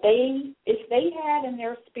is that if they had in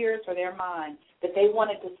their spirits or their mind that they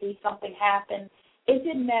wanted to see something happen, it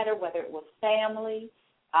didn't matter whether it was family,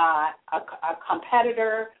 a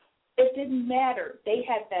competitor, it didn't matter. They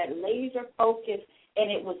had that laser focus. And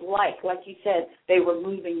it was like you said, they were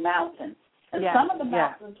moving mountains. And some of the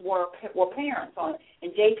mountains were parents.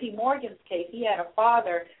 In J.P. Morgan's case, he had a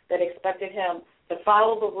father that expected him to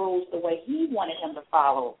follow the rules the way he wanted him to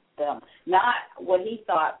follow them, not what he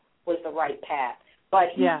thought was the right path. But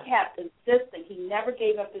he kept insisting. He never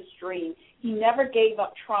gave up his dream. He never gave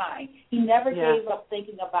up trying. He never gave up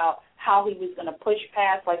thinking about how he was going to push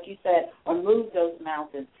past, like you said, or move those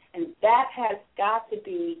mountains. And that has got to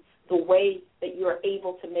be the way that you're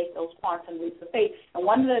able to make those quantum leaps of faith. And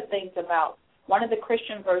one of the things about one of the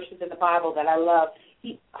Christian verses in the Bible that I love,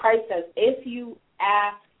 Christ says, if you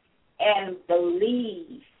ask and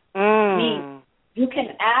believe me, you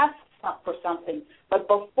can ask for something, but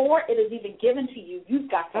before it is even given to you, you've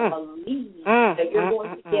got to believe that you're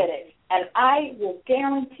going to get it. And I will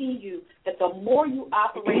guarantee you that the more you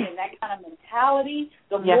operate in that kind of mentality,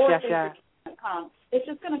 the more things are going to come. It's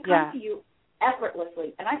just going to come to you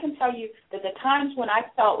effortlessly. And I can tell you that the times when I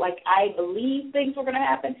felt like I believed things were going to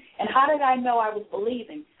happen, and how did I know I was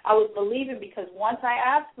believing? I was believing because once I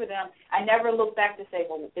asked for them, I never looked back to say,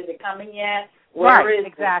 well, is it coming yet? Where is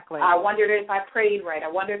it? I wondered if I prayed right.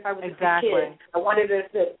 I wondered if I was a good kid. I wondered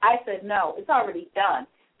if this. I said, no, it's already done.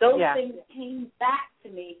 Those things came back to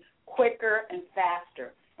me quicker and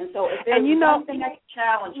faster. And so if there's one thing I can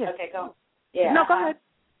challenge, okay, go. No, go ahead.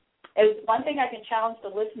 It's one thing I can challenge the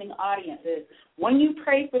listening audience is when you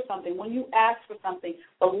pray for something, when you ask for something,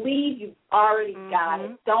 believe you've already got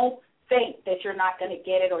it. Don't think that you're not going to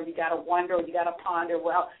get it, or you got to wonder, or you got to ponder,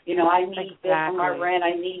 well, I need this for my rent,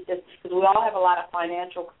 I need this, because we all have a lot of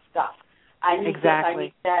financial stuff. I need this, I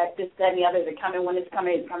need that, this, that, and the other. They come in when it's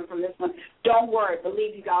coming from this one. Don't worry.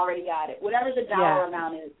 Believe you've already got it. Whatever the dollar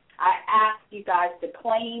amount is, I ask you guys to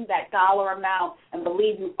claim that dollar amount and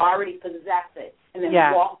believe you already possess it, and then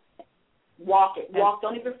walk it.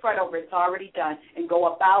 Don't even fret over it. It's already done. And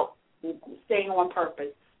go about staying on purpose,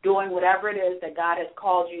 doing whatever it is that God has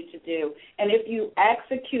called you to do. And if you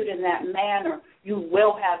execute in that manner, you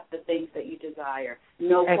will have the things that you desire.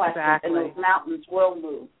 No question. And those mountains will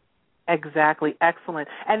move. Exactly. Excellent.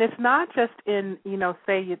 And it's not just in,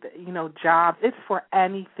 jobs. It's for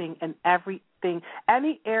anything and everything,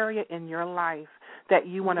 any area in your life that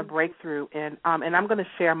you want to break through. And I'm going to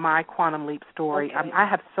share my quantum leap story. Okay. I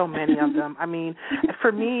have so many of them. I mean,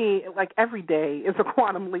 for me, like every day is a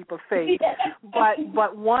quantum leap of faith.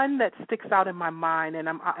 But one that sticks out in my mind, and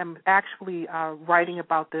I'm actually writing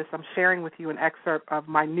about this. I'm sharing with you an excerpt of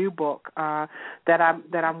my new book that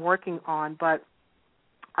I'm working on. But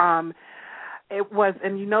it was,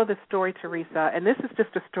 and you know the story, Teresa, and this is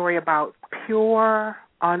just a story about pure,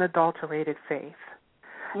 unadulterated faith.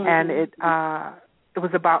 And it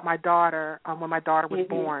was about my daughter when my daughter was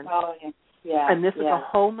born. And this is a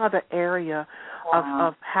whole other area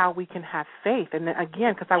of how we can have faith. And then,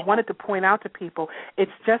 again, because I wanted to point out to people,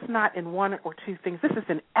 it's just not in one or two things. This is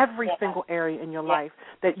in every single area in your life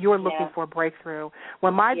that you're looking for a breakthrough.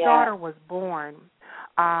 When my daughter was born,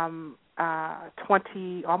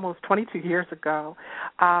 almost 22 years ago.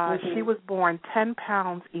 She was born 10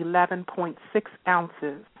 pounds, 11.6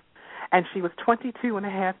 ounces. And she was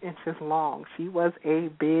 22.5 inches long. She was a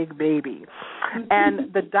big baby.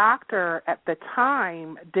 And the doctor at the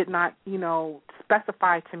time did not,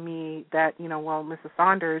 specify to me that, well, Mrs.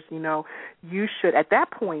 Saunders, you should, at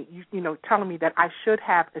that point, telling me that I should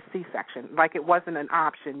have a C-section. Like it wasn't an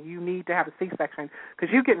option. You need to have a C-section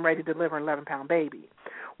because you're getting ready to deliver an 11-pound baby.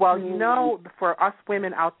 Well, for us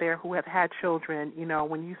women out there who have had children,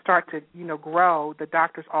 when you start to, grow, the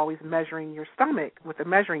doctor's always measuring your stomach with a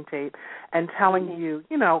measuring tape and telling you,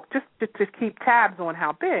 just to keep tabs on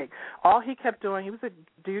how big. All he kept doing, he was a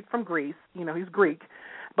dude from Greece, he's Greek,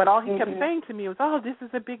 but all he kept saying to me was, oh, this is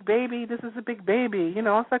a big baby, this is a big baby. I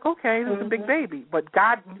was like, okay, this is a big baby. But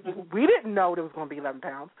God, we didn't know it was going to be 11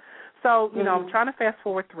 pounds. So, I'm trying to fast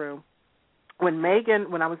forward through. When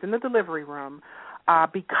I was in the delivery room,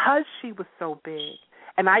 because she was so big,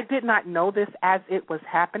 and I did not know this as it was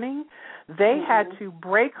happening, they had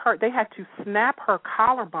to snap her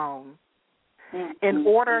collarbone in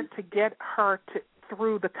order to get her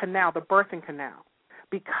through the canal, the birthing canal,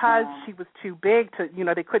 because she was too big to,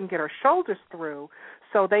 they couldn't get her shoulders through,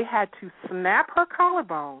 so they had to snap her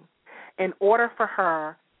collarbone in order for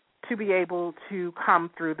her to be able to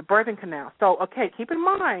come through the birthing canal. So, okay, keep in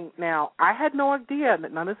mind now, I had no idea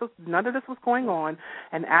that none of this was going on,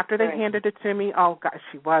 and after they handed it to me, oh, God,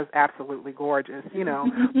 she was absolutely gorgeous,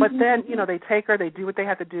 But then, they take her, they do what they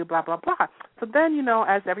have to do, blah, blah, blah. So then,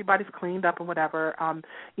 as everybody's cleaned up and whatever,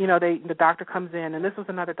 the doctor comes in, and this was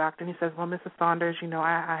another doctor, and he says, well, Mrs. Saunders,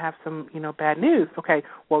 I have some, bad news. Okay,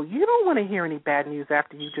 well, you don't want to hear any bad news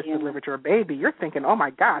after you just delivered your baby. You're thinking, oh,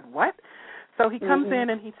 my God, what? So he comes in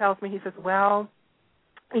and he tells me, he says, well,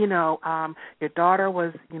 your daughter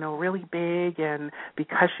was, really big, and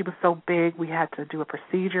because she was so big, we had to do a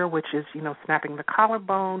procedure, which is, snapping the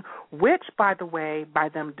collarbone, which, by the way, by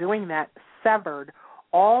them doing that, severed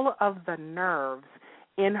all of the nerves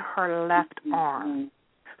in her left arm.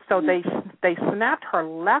 So they snapped her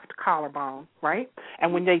left collarbone, right?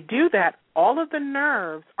 And when they do that, all of the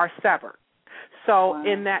nerves are severed. So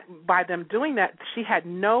by them doing that, she had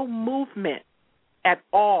no movement at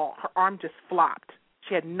all. Her arm just flopped.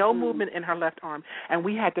 She had no movement in her left arm, and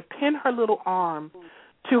we had to pin her little arm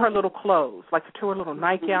to her little clothes, like to her little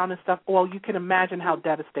nightgown and stuff. Well, you can imagine how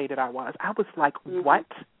devastated I was. I was like, what?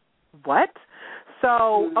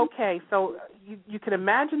 So, okay, so you can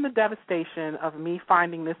imagine the devastation of me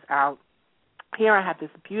finding this out. Here I have this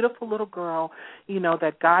beautiful little girl,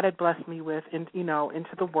 that God had blessed me with,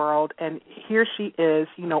 into the world, and here she is,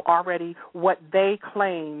 already what they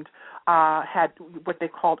claimed had what they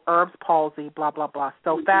called Erb's palsy, blah, blah, blah.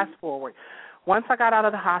 So fast forward. Once I got out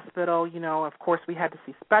of the hospital, of course we had to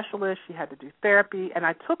see specialists. She had to do therapy, and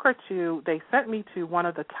they sent me to one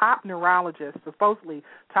of the top neurologists, supposedly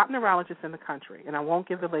top neurologists in the country, and I won't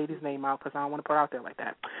give the lady's name out because I don't want to put her out there like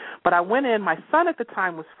that. But I went in. My son at the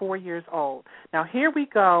time was 4 years old. Now here we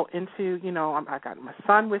go into, I got my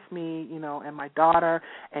son with me, and my daughter,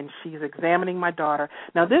 and she's examining my daughter.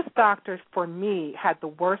 Now this doctor, for me, had the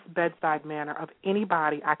worst bedside manner of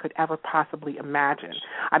anybody I could ever possibly imagine.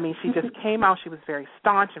 I mean, she just came out. She was very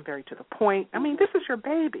staunch and very to the point. I mean, this is your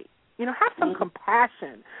baby. Have some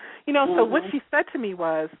compassion. So what she said to me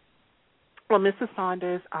was, well, Mrs.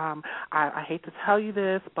 Saunders, I hate to tell you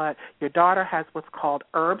this, but your daughter has what's called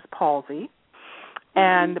Erb's palsy,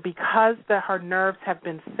 and because her nerves have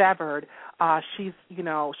been severed, she's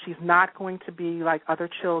not going to be like other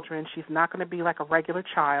children. She's not going to be like a regular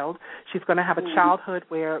child. She's going to have a childhood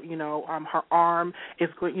where, her arm she's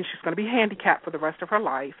going to be handicapped for the rest of her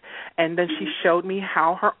life. And then she showed me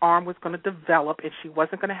how her arm was going to develop, and she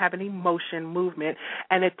wasn't going to have any movement.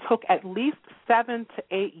 And it took at least 7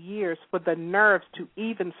 to 8 years for the nerves to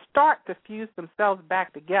even start to fuse themselves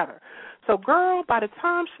back together. So, girl, by the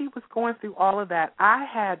time she was going through all of that, I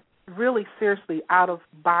had really seriously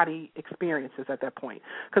out-of-body experiences at that point.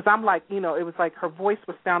 Because I'm like, it was like her voice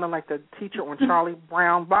was sounding like the teacher on Charlie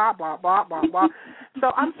Brown, blah, blah, blah, blah, blah.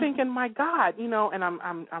 So I'm thinking, my God, and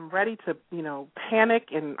I'm ready to, panic,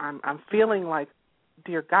 and I'm feeling like,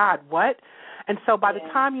 dear God, what? And so by the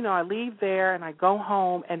time, I leave there and I go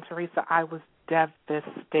home, and Teresa, I was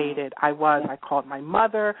devastated. I called my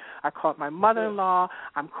mother. I called my mother-in-law.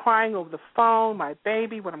 I'm crying over the phone, my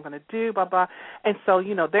baby, what I'm going to do, blah, blah. And so,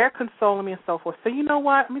 they're consoling me and so forth. So you know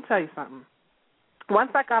what? Let me tell you something.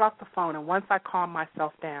 Once I got off the phone and once I calmed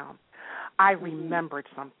myself down, I remembered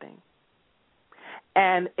something.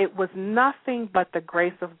 And it was nothing but the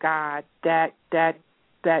grace of God that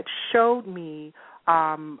showed me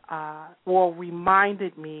or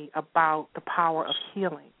reminded me about the power of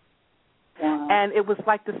healing. Wow. And it was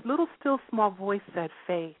like this little still small voice said,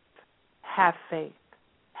 faith, have faith,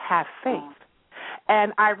 have faith. Wow.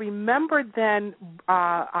 And I remember then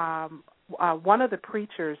one of the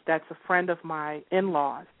preachers that's a friend of my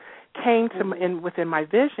in-laws came to within my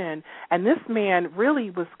vision, and this man really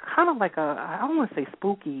was kind of like I don't want to say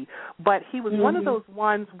spooky, but he was one of those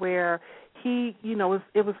ones where he, you know,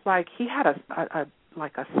 it was like he had a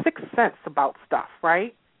sixth sense about stuff,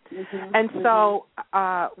 right? And so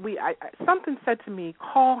something said to me,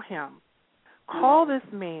 call him. Call this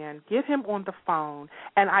man, get him on the phone,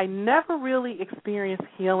 and I never really experienced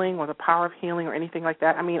healing or the power of healing or anything like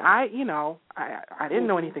that. I mean, I didn't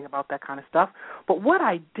know anything about that kind of stuff, but what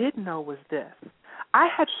I did know was this. I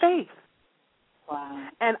had faith. Wow.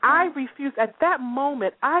 And I refused, at that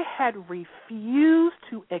moment, I had refused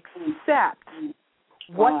to accept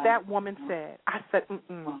what that woman said. I said,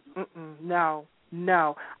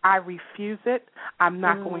 no, I refuse it. I'm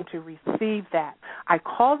not going to receive that. I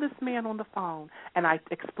called this man on the phone, and I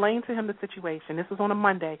explained to him the situation. This was on a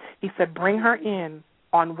Monday. He said, bring her in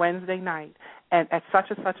on Wednesday night and at such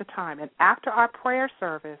and such a time. And after our prayer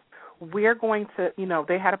service, we're going to,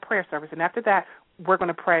 they had a prayer service, and after that, we're going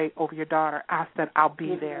to pray over your daughter. I said, I'll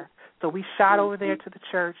be there. So we shot over there to the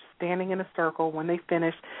church, standing in a circle. When they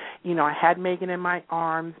finished, I had Megan in my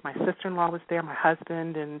arms. My sister-in-law was there, my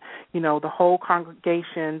husband, and, the whole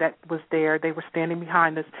congregation that was there. They were standing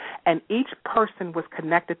behind us, and each person was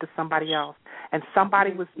connected to somebody else. And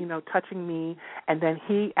somebody was, touching me, and then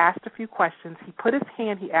he asked a few questions. He put his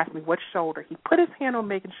hand, he asked me what shoulder. He put his hand on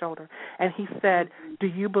Megan's shoulder, and he said, do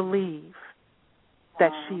you believe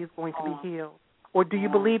that she is going to be healed? Or do you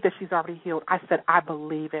believe that she's already healed? I said, I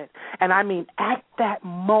believe it. And I mean, at that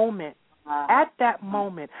moment, I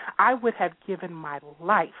would have given my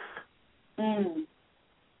life.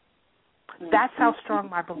 That's how strong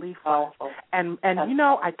my belief was. And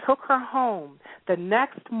I took her home the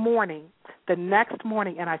next morning,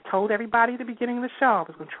 and I told everybody at the beginning of the show, I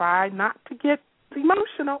was going to try not to get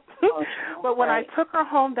emotional. But when I took her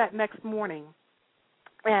home that next morning,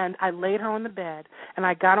 and I laid her on the bed, and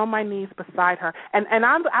I got on my knees beside her. And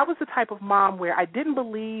I was the type of mom where I didn't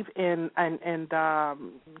believe in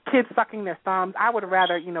kids sucking their thumbs. I would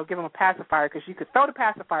rather, give them a pacifier, because you could throw the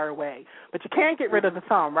pacifier away, but you can't get rid of the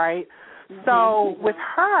thumb, right? So with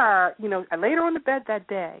her, I laid her on the bed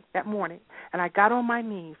that morning, and I got on my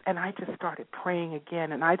knees, and I just started praying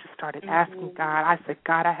again, and I just started asking God. I said,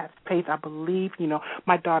 God, I have faith. I believe,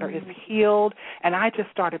 my daughter is healed, and I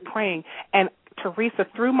just started praying. And Teresa,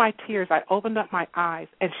 through my tears, I opened up my eyes,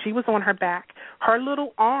 and she was on her back. Her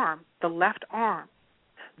little arm, the left arm,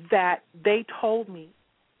 that they told me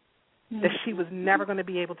that she was never going to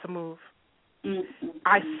be able to move.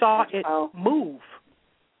 I saw it move.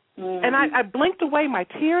 And I blinked away my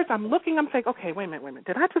tears. I'm looking. I'm saying, okay, wait a minute.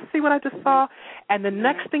 Did I just see what I just saw? And the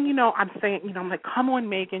next thing you know, I'm saying, I'm like, come on,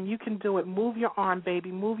 Megan, you can do it. Move your arm,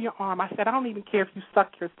 baby. Move your arm. I said, I don't even care if you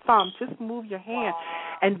suck your thumb. Just move your hand.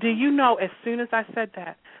 And do you know, as soon as I said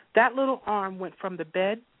that, that little arm went from the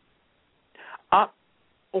bed up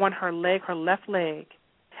on her leg, her left leg,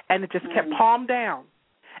 and it just kept palm down.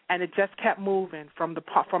 And it just kept moving from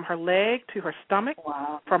her leg to her stomach,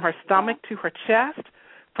 from her stomach to her chest.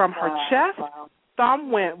 From her chest, thumb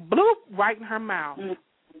went bloop right in her mouth.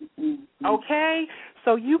 Okay?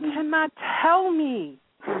 So you cannot tell me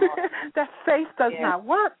that faith does not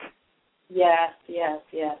work. Yes.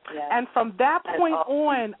 And from that point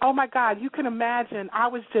on, oh, my God, you can imagine I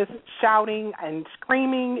was just shouting and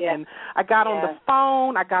screaming, and I got on the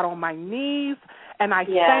phone, I got on my knees, and I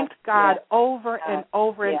thanked God over and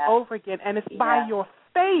over and over again. And it's by your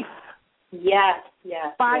faith.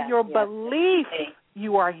 By your belief.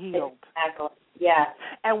 You are healed. Exactly. Yes.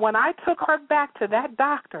 And when I took her back to that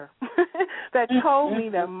doctor that told me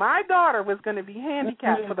that my daughter was going to be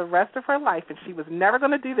handicapped for the rest of her life, and she was never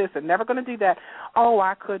going to do this and never going to do that,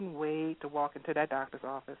 I couldn't wait to walk into that doctor's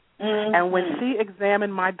office. And when she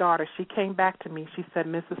examined my daughter, she came back to me. She said,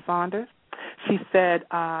 Mrs. Saunders, she said,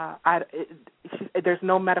 there's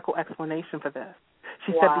no medical explanation for this.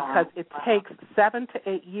 She said because it takes 7 to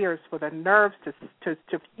 8 years for the nerves to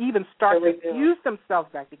even start to fuse themselves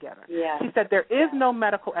back together. She said there is no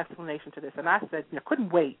medical explanation to this. And I said, I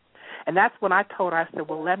couldn't wait. And that's when I told her, I said,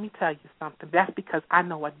 well, let me tell you something. That's because I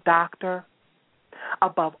know a doctor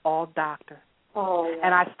above all doctors.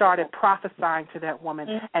 And I started prophesying to that woman.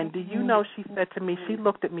 And do you know, she said to me, she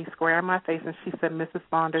looked at me square in my face, and she said, Mrs.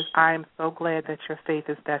 Saunders, I am so glad that your faith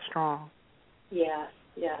is that strong. Yes.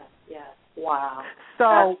 Wow.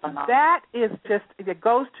 So that is just, it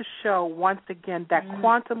goes to show once again that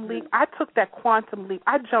quantum leap. I took that quantum leap.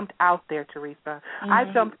 I jumped out there, Teresa. I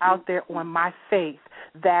jumped out there on my faith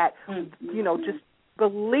that, just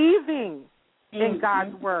believing in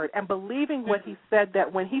God's word and believing what he said,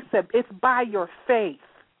 that when he said it's by your faith.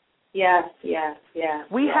 Yes.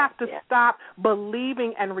 We have to stop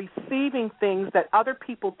believing and receiving things that other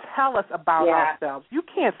people tell us about ourselves. You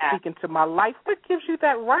can't speak into my life. What gives you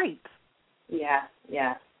that right? Yeah.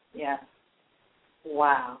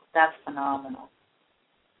 Wow, that's phenomenal.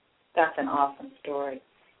 That's an awesome story.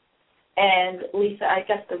 And, Lisa, I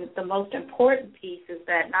guess the most important piece is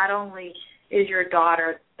that not only is your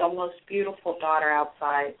daughter the most beautiful daughter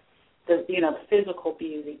outside the physical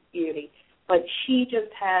beauty, but she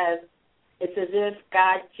just has, it's as if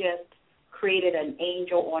God just created an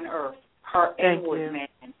angel on earth, her inward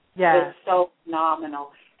man. Yes. It's so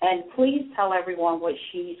phenomenal. And please tell everyone what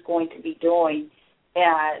she's going to be doing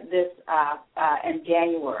in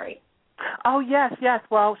January. Oh, yes.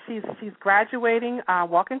 Well, she's graduating,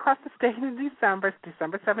 walking across the stage in December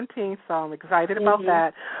 17th, so I'm excited about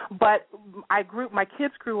that. But my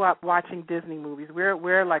kids grew up watching Disney movies.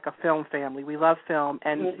 We're like a film family. We love film,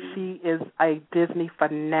 and she is a Disney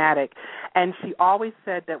fanatic. And she always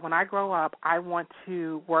said that when I grow up, I want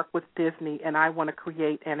to work with Disney, and I want to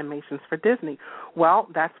create animations for Disney. Well,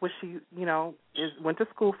 that's what she, went to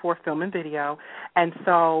school for, film and video, and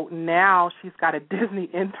so now she's got a Disney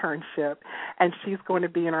internship, and she's going to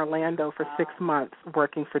be in Orlando for 6 months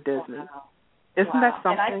working for Disney. Wow. Isn't that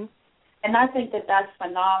something? And I think that that's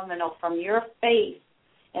phenomenal from your faith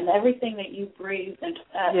and everything that you breathed and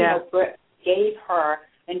gave her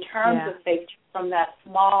in terms of faith, from that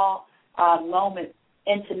small moment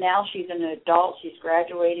into now she's an adult, she's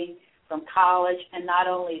graduating from college, and not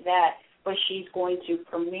only that, but she's going to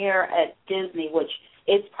premiere at Disney, which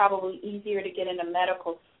it's probably easier to get into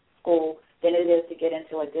medical school than it is to get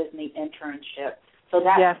into a Disney internship. So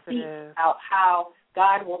that speaks out how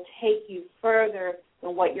God will take you further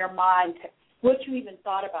than what your mind, what you even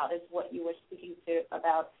thought about, is what you were speaking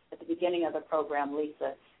about at the beginning of the program,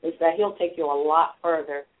 Lisa, is that he'll take you a lot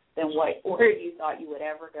further than where you thought you would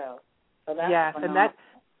ever go. So that's phenomenal.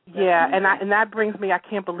 And that brings me, I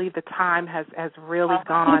can't believe the time has really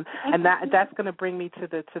gone, and that's going to bring me to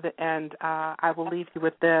the end. I will leave you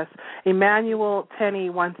with this. Emmanuel Tenney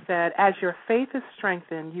once said, "As your faith is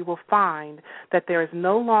strengthened, you will find that there is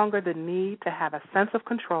no longer the need to have a sense of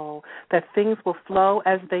control, that things will flow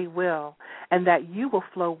as they will, and that you will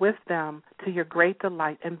flow with them to your great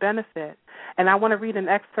delight and benefit." And I want to read an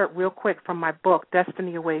excerpt real quick from my book,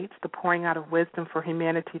 Destiny Awaits, The Pouring Out of Wisdom for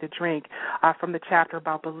Humanity to Drink, from the chapter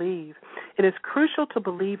about believe. It is crucial to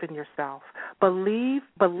believe in yourself. Belief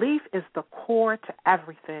is the core to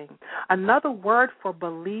everything. Another word for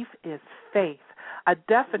belief is faith. A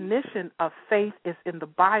definition of faith is in the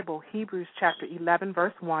Bible, Hebrews chapter 11,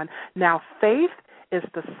 verse 1. Now, faith is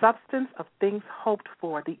the substance of things hoped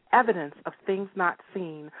for, the evidence of things not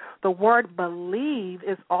seen. The word believe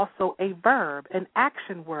is also a verb, an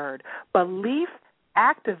action word. Belief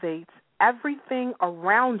activates everything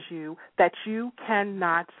around you that you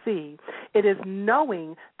cannot see. It is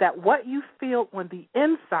knowing that what you feel on the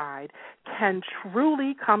inside can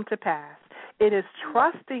truly come to pass. It is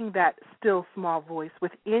trusting that still small voice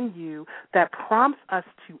within you that prompts us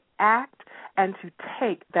to act and to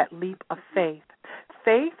take that leap of faith.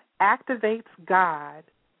 Faith activates God.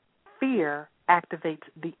 Fear activates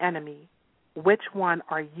the enemy. Which one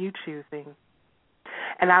are you choosing?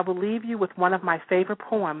 And I will leave you with one of my favorite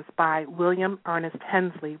poems by William Ernest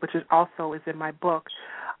Hensley, which is also in my book,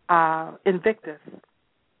 Invictus.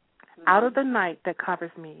 Out of the night that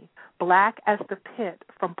covers me, black as the pit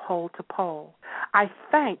from pole to pole, I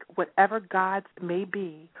thank whatever gods may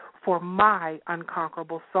be for my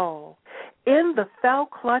unconquerable soul. In the fell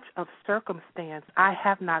clutch of circumstance, I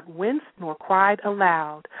have not winced nor cried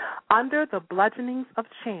aloud. Under the bludgeonings of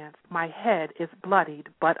chance, my head is bloodied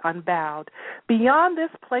but unbowed. Beyond this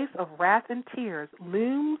place of wrath and tears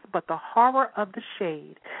looms but the horror of the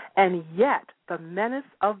shade, and yet the menace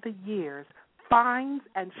of the years finds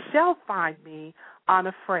and shall find me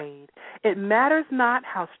unafraid. It matters not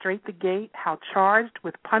how straight the gate, how charged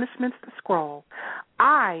with punishments the scroll.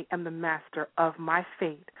 I am the master of my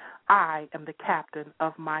fate. I am the captain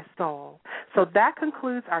of my soul. So that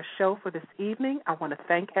concludes our show for this evening. I want to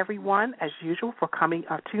thank everyone, as usual, for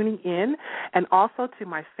tuning in, and also to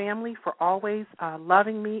my family for always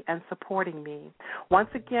loving me and supporting me. Once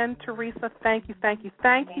again, Teresa, thank you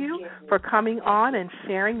for coming on and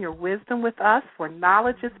sharing your wisdom with us, for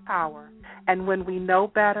knowledge is power. And when we know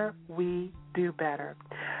better, we do better.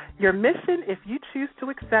 Your mission, if you choose to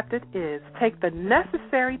accept it, is take the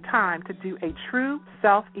necessary time to do a true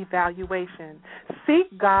self-evaluation.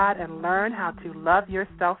 Seek God and learn how to love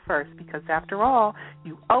yourself first, because after all,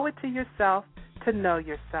 you owe it to yourself to know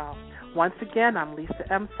yourself. Once again, I'm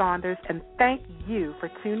Lisa M. Saunders, and thank you for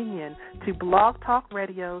tuning in to Blog Talk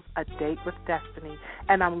Radio's A Date with Destiny,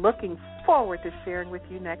 and I'm looking forward to sharing with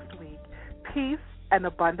you next week. Peace and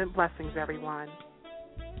abundant blessings, everyone.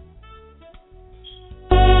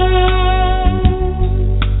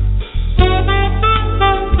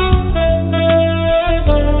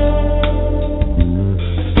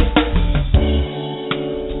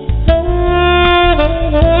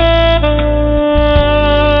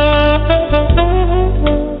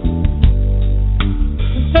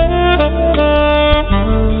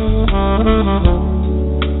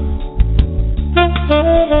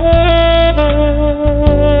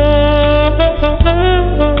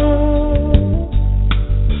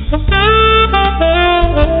 Thank you.